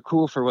know, they're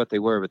cool for what they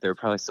were, but there were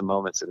probably some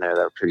moments in there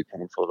that were pretty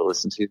painful to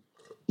listen to.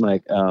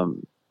 Like,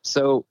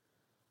 so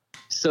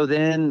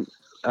then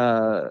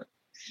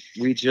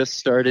we just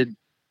started,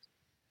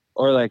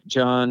 or like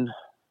John,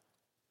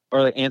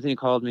 or like Anthony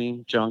called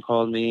me, John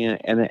called me,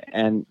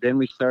 and then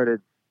we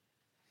started.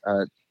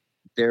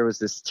 There was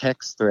this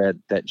text thread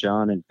that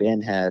John and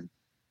Ben had,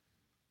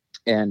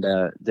 and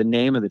the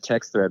name of the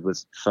text thread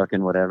was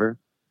fucking whatever,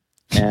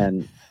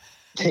 and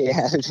they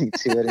added me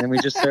to it, and we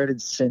just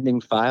started sending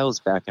files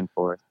back and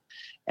forth.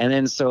 And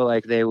then so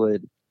like they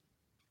would,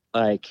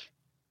 like,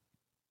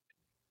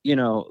 you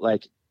know,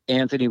 like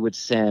Anthony would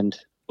send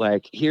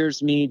like,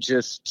 here's me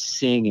just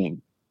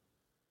singing,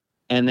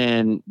 and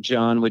then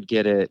John would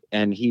get it,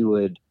 and he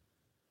would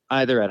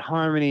either add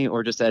harmony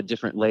or just add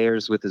different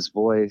layers with his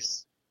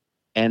voice.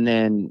 And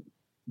then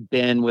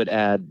Ben would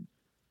add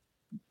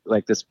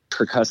like this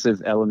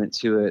percussive element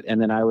to it. And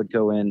then I would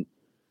go in,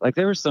 like,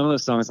 there were some of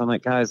those songs I'm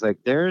like, guys, like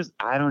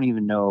I don't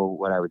even know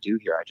what I would do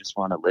here. I just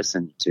want to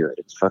listen to it.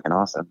 It's fucking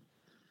awesome.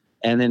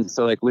 And then,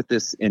 so like with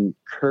this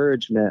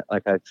encouragement,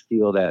 like I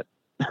feel that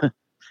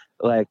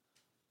like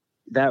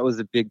that was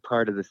a big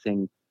part of the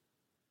thing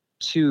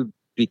too,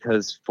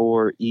 because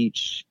for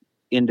each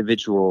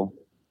individual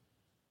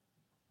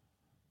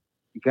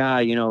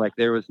guy, you know, like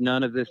there was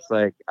none of this,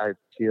 like, I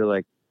feel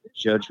like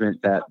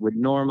judgment that would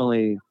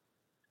normally,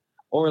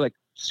 or like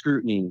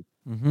scrutiny,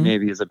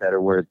 maybe is a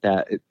better word,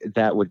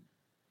 that would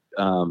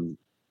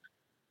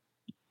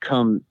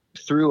come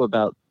through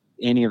about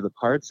any of the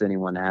parts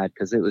anyone had,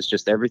 because it was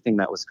just everything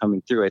that was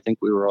coming through. I think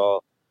we were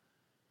all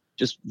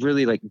just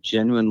really like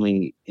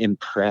genuinely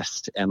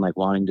impressed and like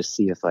wanting to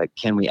see if like,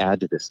 can we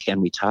add to this?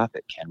 Can we top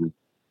it? Can we,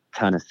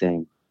 kind of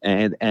thing.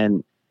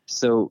 And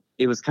so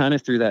it was kind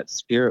of through that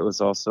spirit. Was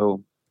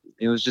also,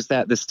 it was just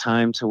at this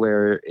time to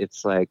where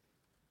it's like,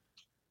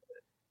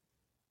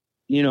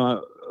 you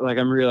know, like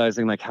I'm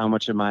realizing like how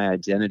much of my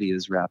identity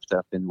is wrapped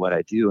up in what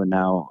I do. And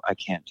now I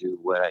can't do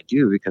what I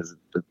do because of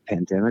the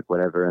pandemic,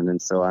 whatever. And then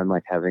so I'm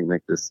like having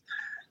like this,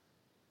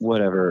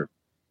 whatever,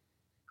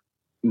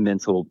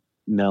 mental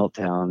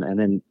meltdown. And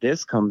then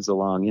this comes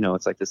along, you know,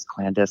 it's like this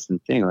clandestine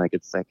thing. Like,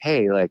 it's like,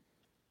 hey, like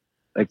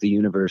the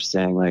universe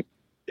saying like,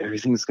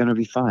 everything's going to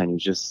be fine. You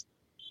just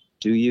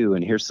do you.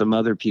 And here's some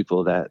other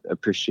people that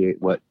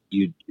appreciate what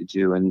you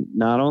do. And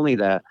not only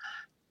that,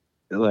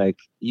 like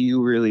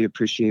you really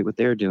appreciate what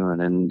they're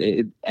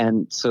doing.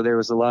 And so there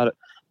was a lot of,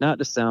 not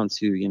to sound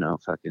too, you know,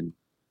 fucking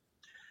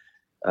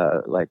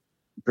like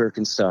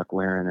Birkenstock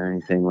wearing or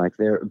anything like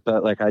there,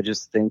 but like, I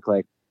just think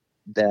like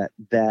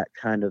that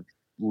kind of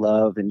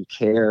love and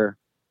care,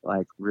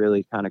 like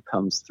really kind of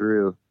comes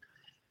through.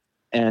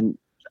 And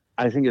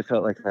I think it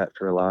felt like that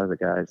for a lot of the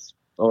guys,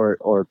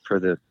 or for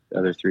the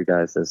other three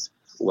guys as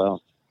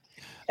well.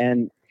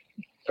 And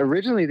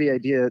originally the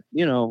idea,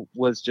 you know,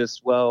 was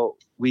just, well,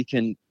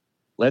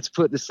 let's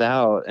put this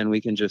out and we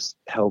can just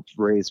help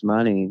raise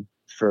money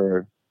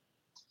for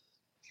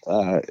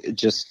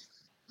just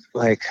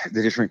like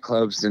the different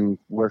clubs and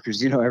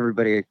workers, you know,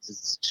 everybody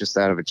is just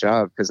out of a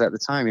job. Because at the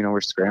time, you know,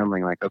 we're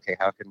scrambling like, okay,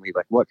 how can we,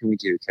 like, what can we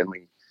do? Can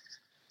we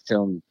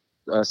film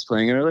us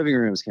playing in our living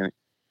rooms? Can we,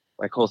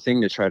 like, whole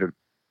thing to try to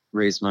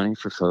raise money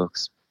for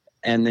folks.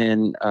 And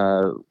then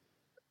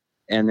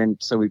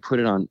so we put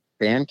it on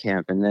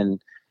Bandcamp, and then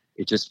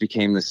it just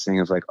became this thing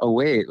of like, oh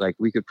wait, like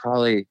we could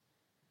probably,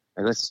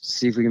 like, let's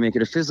see if we can make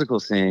it a physical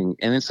thing.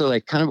 And then so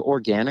like kind of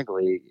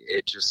organically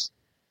it just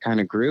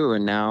kind of grew,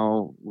 and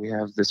now we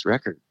have this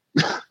record,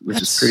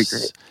 which is pretty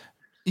great.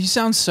 You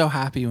sound so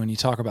happy when you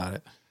talk about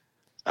it.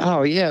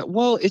 Oh yeah.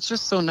 Well, it's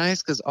just so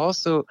nice, because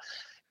also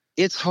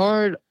it's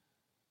hard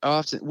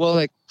often. Well,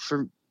 like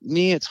for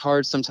me, it's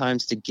hard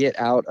sometimes to get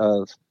out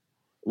of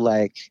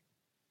like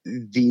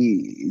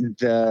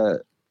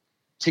to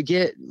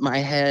get my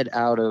head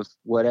out of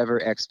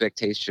whatever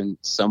expectation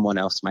someone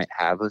else might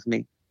have of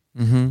me.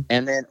 Mm-hmm.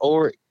 And then,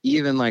 or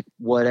even like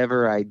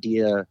whatever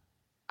idea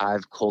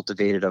I've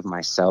cultivated of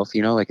myself,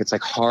 you know, like it's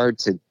like hard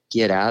to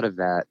get out of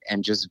that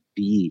and just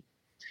be.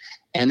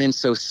 And then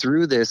so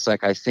through this,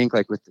 like I think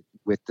like with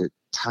the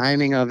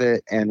timing of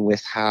it, and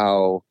with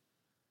how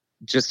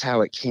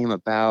it came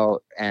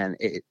about, and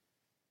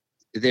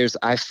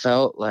I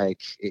felt like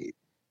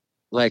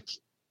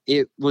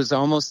it was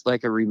almost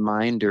like a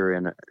reminder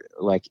in a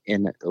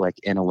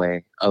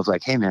way of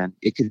like, hey man,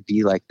 it could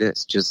be like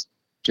this. Just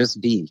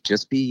be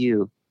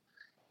you.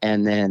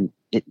 And then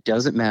it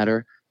doesn't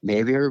matter.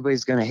 Maybe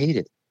everybody's going to hate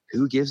it.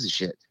 Who gives a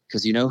shit?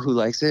 Because you know who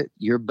likes it?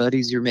 Your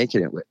buddies you're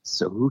making it with.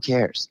 So who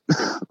cares?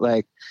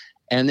 Like,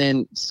 and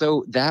then,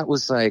 so that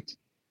was like,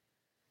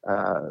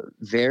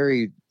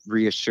 very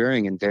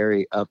reassuring and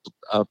very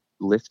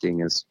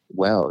uplifting as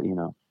well, you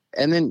know?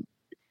 And then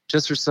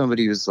just for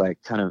somebody who's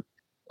like kind of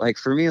like,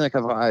 for me, like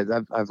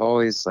I've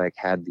always like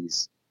had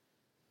these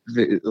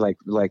like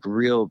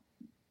real,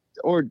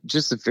 or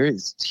just a very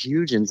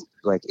huge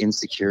like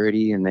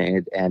insecurity, and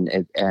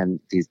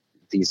these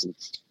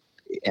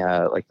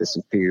like this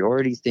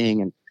inferiority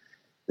thing, and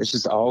it's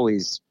just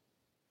always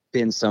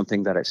been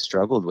something that I've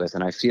struggled with.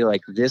 And I feel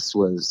like this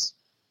was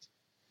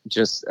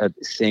just a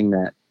thing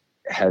that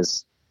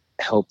has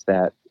helped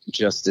that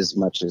just as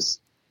much as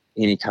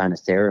any kind of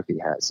therapy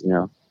has, you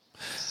know?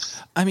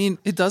 I mean,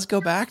 it does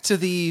go back to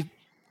the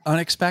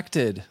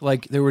unexpected.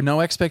 Like, there were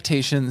no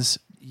expectations.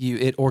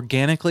 It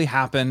organically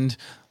happened.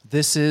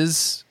 This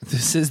is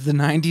the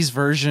 90s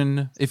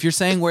version. If you're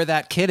saying where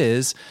that kid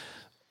is,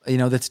 you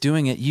know, that's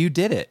doing it, you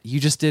did it. You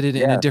just did it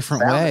in a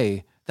different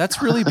way.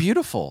 That's really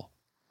beautiful.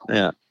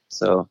 Yeah.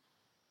 So,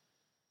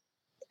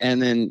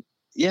 and then,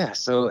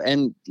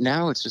 and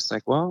now it's just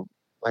like, well,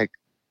 like,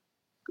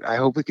 I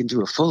hope we can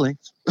do a full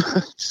length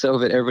so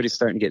that everybody's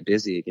starting to get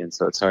busy again.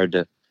 So it's hard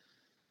to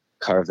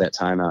carve that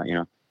time out, you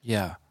know?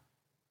 Yeah.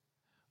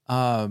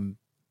 I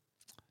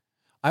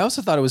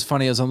also thought it was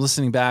funny as I'm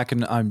listening back,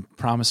 and I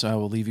promise I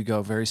will leave you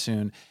go very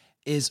soon,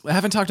 I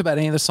haven't talked about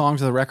any of the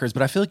songs or the records,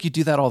 but I feel like you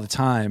do that all the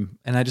time.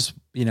 And I just,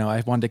 you know,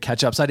 I wanted to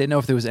catch up. So I didn't know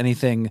if there was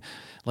anything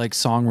like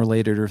song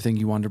related or thing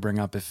you wanted to bring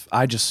up. If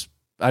I just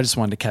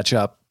wanted to catch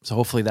up. So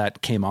hopefully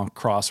that came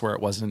across where it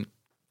wasn't,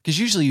 because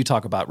usually you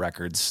talk about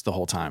records the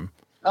whole time.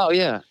 Oh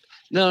yeah.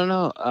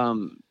 No.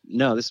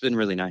 No, this has been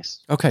really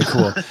nice. Okay,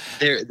 cool.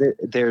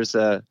 There's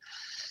a,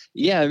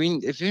 yeah, I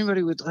mean, if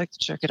anybody would like to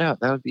check it out,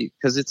 that would be,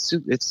 because it's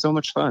so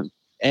much fun.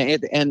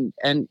 And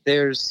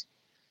there's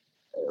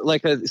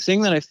like a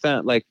thing that I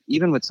found, like,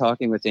 even with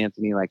talking with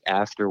Anthony, like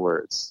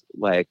afterwards,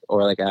 like,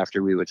 or like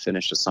after we would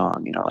finish a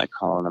song, you know, like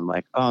calling him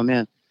like, oh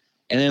man.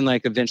 And then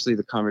like eventually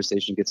the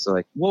conversation gets to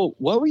like, well,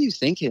 what were you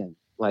thinking?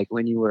 Like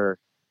when you were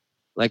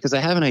like, cause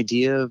I have an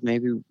idea of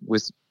maybe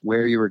with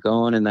where you were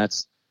going, and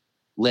that's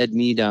led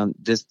me down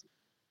this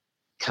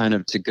kind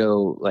of to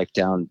go like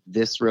down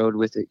this road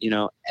with it, you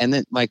know? And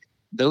then like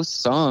those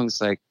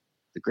songs, like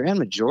the grand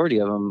majority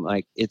of them,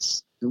 like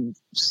it's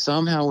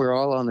somehow we're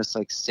all on this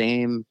like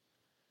same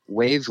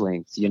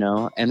wavelength, you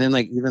know? And then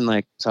like even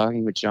like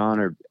talking with John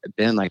or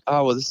Ben, like,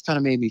 oh well, this kind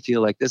of made me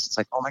feel like this. It's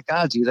like, oh my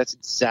god, dude, that's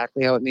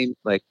exactly how it made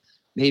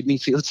me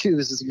feel too.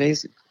 This is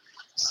amazing.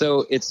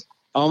 So it's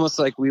almost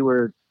like we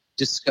were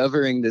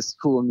discovering this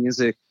cool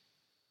music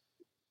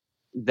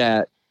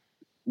that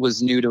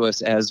was new to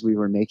us as we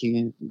were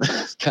making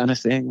it, kind of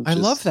thing. I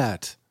love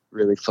that.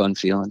 Really fun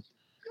feeling.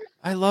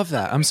 I love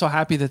that. I'm so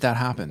happy that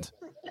happened.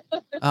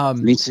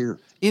 Me too.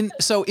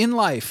 In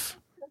life,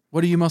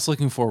 what are you most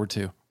looking forward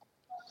to?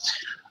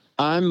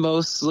 I'm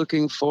most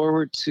looking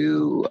forward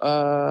to,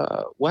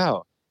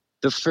 wow.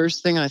 The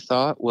first thing I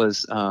thought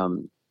was,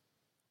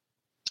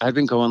 I've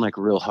been going like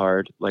real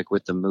hard, like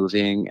with the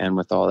moving and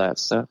with all that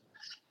stuff.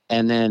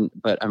 And then,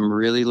 but I'm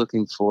really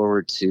looking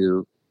forward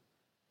to,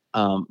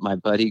 my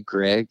buddy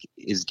Greg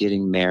is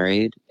getting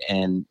married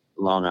in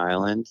Long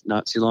Island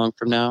not too long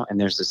from now.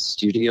 And there's a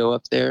studio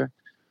up there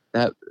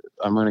that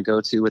I'm going to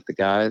go to with the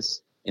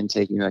guys in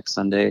Taking Back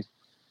Sunday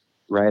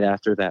right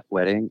after that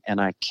wedding.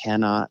 And I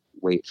cannot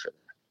wait for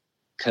that,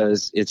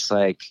 because it's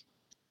like,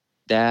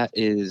 that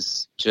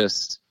is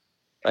just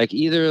like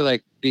either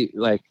like be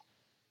like,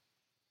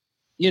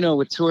 you know,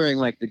 with touring,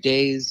 like the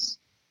days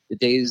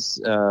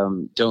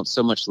don't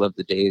so much love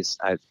the days.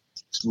 I've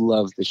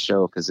loved the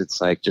show because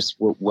it's like just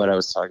what I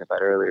was talking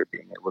about earlier,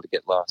 being able to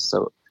get lost.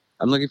 So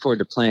I'm looking forward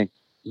to playing,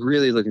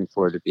 really looking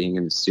forward to being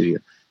in the studio,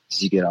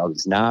 because you get all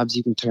these knobs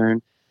you can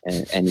turn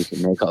and you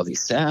can make all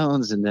these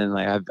sounds. And then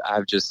like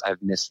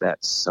I've missed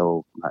that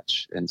so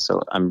much. And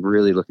so I'm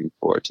really looking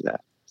forward to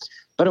that.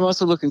 But I'm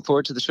also looking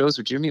forward to the shows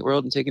with Jimmy Eat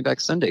World and Taking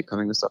Back Sunday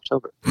coming this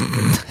October.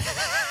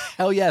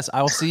 Hell yes.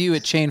 I will see you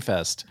at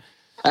Chainfest.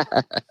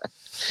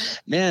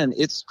 Man,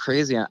 it's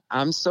crazy.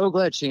 I'm so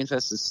glad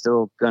Chainfest is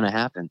still going to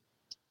happen.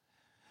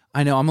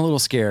 I know I'm a little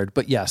scared,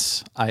 but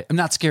yes, I'm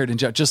not scared in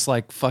just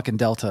like fucking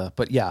Delta,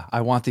 but yeah,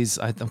 I want these.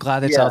 I'm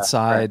glad it's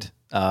outside.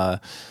 Right.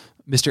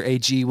 Mr.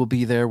 AG will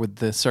be there with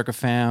the Circa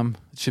fam.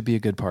 It should be a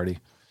good party.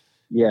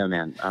 Yeah,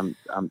 man. I'm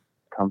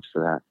pumped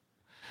for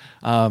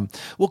that.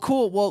 Well,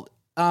 cool. Well,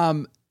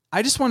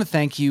 I just want to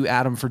thank you,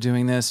 Adam, for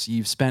doing this.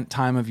 You've spent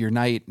time of your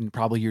night and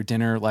probably your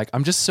dinner. Like,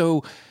 I'm just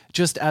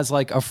as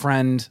like a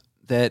friend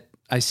that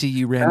I see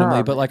you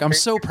randomly, but like, I'm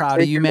so proud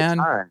of you, man.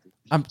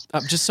 I'm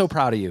just so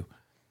proud of you.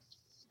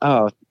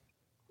 Oh,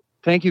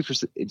 thank you for,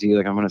 dude.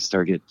 Like, I'm going to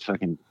start getting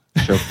fucking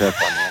choked up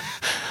on that.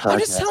 I'm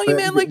just telling you,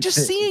 man, like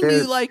just seeing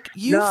you, like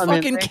you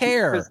fucking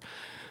care.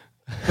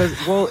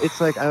 Because, well, it's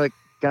like, I like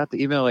got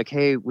the email like,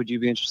 hey, would you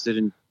be interested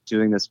in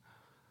doing this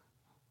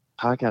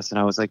podcast? And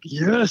I was like,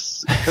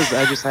 yes, because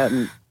I just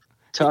hadn't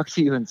talked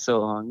to you in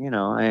so long, you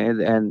know,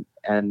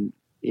 and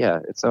yeah,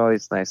 it's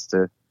always nice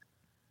to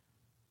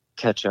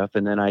catch up.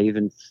 And then I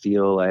even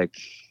feel like,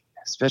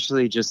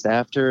 especially just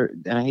after,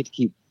 and I hate to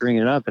keep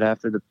bringing it up, but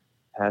after the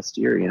past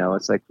year, you know,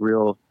 it's like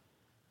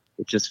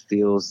it just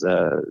feels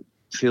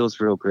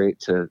real great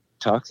to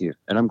talk to you.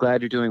 And I'm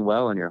glad you're doing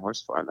well on your horse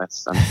farm.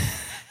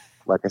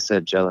 like I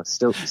said, jealous.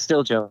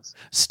 Still jealous.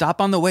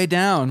 Stop on the way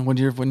down when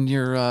you're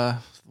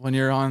on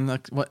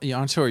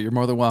tour. You're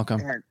more than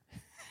welcome. Man,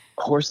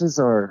 horses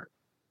are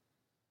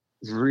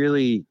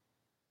really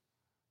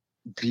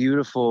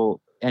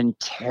beautiful and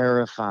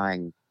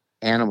terrifying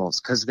animals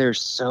because they're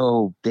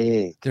so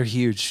big. They're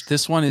huge.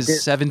 This one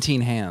is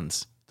 17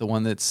 hands. The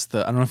one that's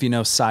I don't know if you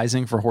know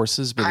sizing for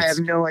horses, but I have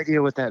no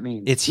idea what that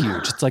means. It's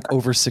huge. It's like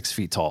over 6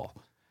 feet tall.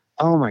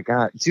 Oh my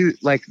God, dude!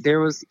 Like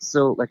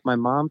my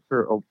mom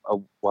for a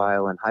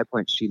while in High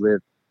Point, she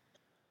lived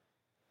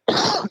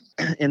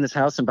in this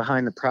house, and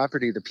behind the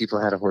property, the people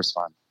had a horse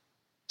farm.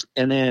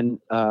 And then,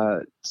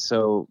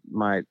 so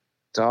my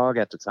dog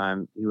at the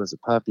time, he was a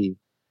puppy,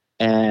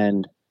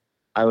 and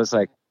I was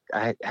like,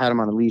 I had him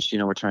on a leash.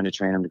 We're trying to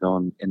train him to go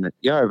in the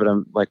yard, but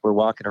I'm like, we're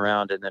walking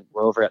around, and then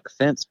we're over at the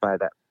fence by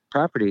that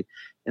property,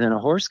 and then a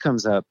horse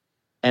comes up,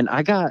 and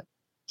I got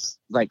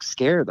like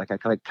scared, like I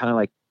kind of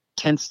like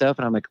tensed up,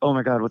 and I'm like, oh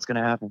my God, what's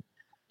gonna happen?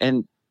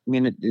 And I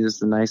mean, it was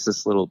the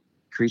nicest little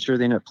creature.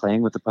 They ended up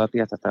playing with the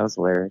puppy. I thought that was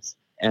hilarious.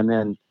 And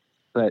then,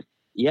 but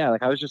yeah,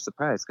 like I was just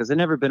surprised because I'd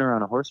never been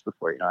around a horse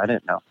before. I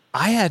didn't know.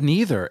 I hadn't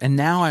either, and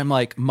now I'm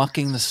like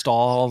mucking the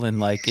stall, and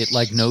like it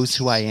like knows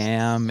who I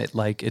am. It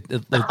like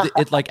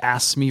it like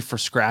asks me for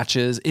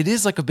scratches. It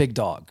is like a big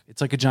dog.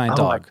 It's like a giant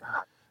dog. My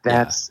God.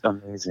 That's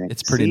amazing.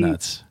 It's pretty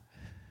nuts.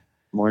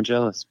 More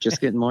jealous. Just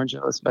getting more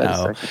jealous by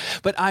the second.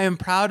 But I am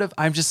proud of.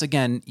 I'm just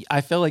again.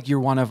 I feel like you're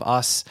one of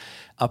us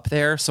up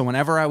there. So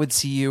whenever I would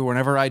see you,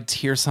 whenever I'd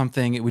hear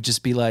something, it would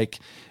just be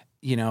like,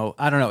 I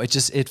don't know.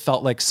 It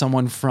felt like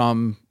someone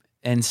from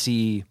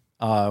NC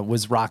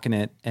was rocking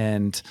it,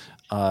 and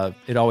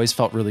it always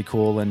felt really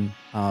cool. And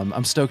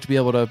I'm stoked to be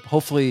able to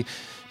hopefully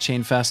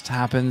Chain Fest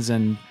happens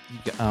and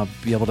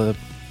be able to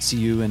see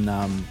you. And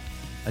I'm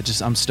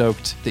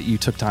stoked that you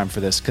took time for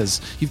this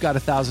because you've got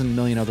 1,000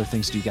 million other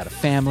things to do. You got a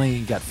family,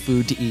 you got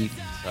food to eat.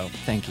 So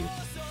thank you.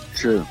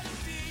 True.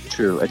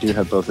 I do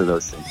have both of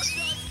those things.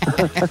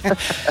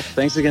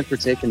 Thanks again for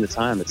taking the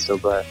time. It's so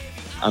glad.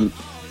 I'm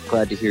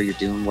glad to hear you're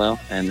doing well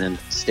and then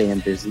staying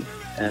busy.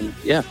 And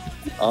yeah,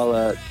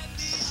 I'll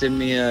text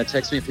me a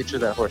picture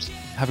of that horse.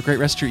 Have a great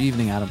rest of your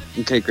evening, Adam.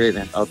 Okay, great,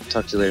 man. I'll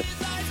talk to you later.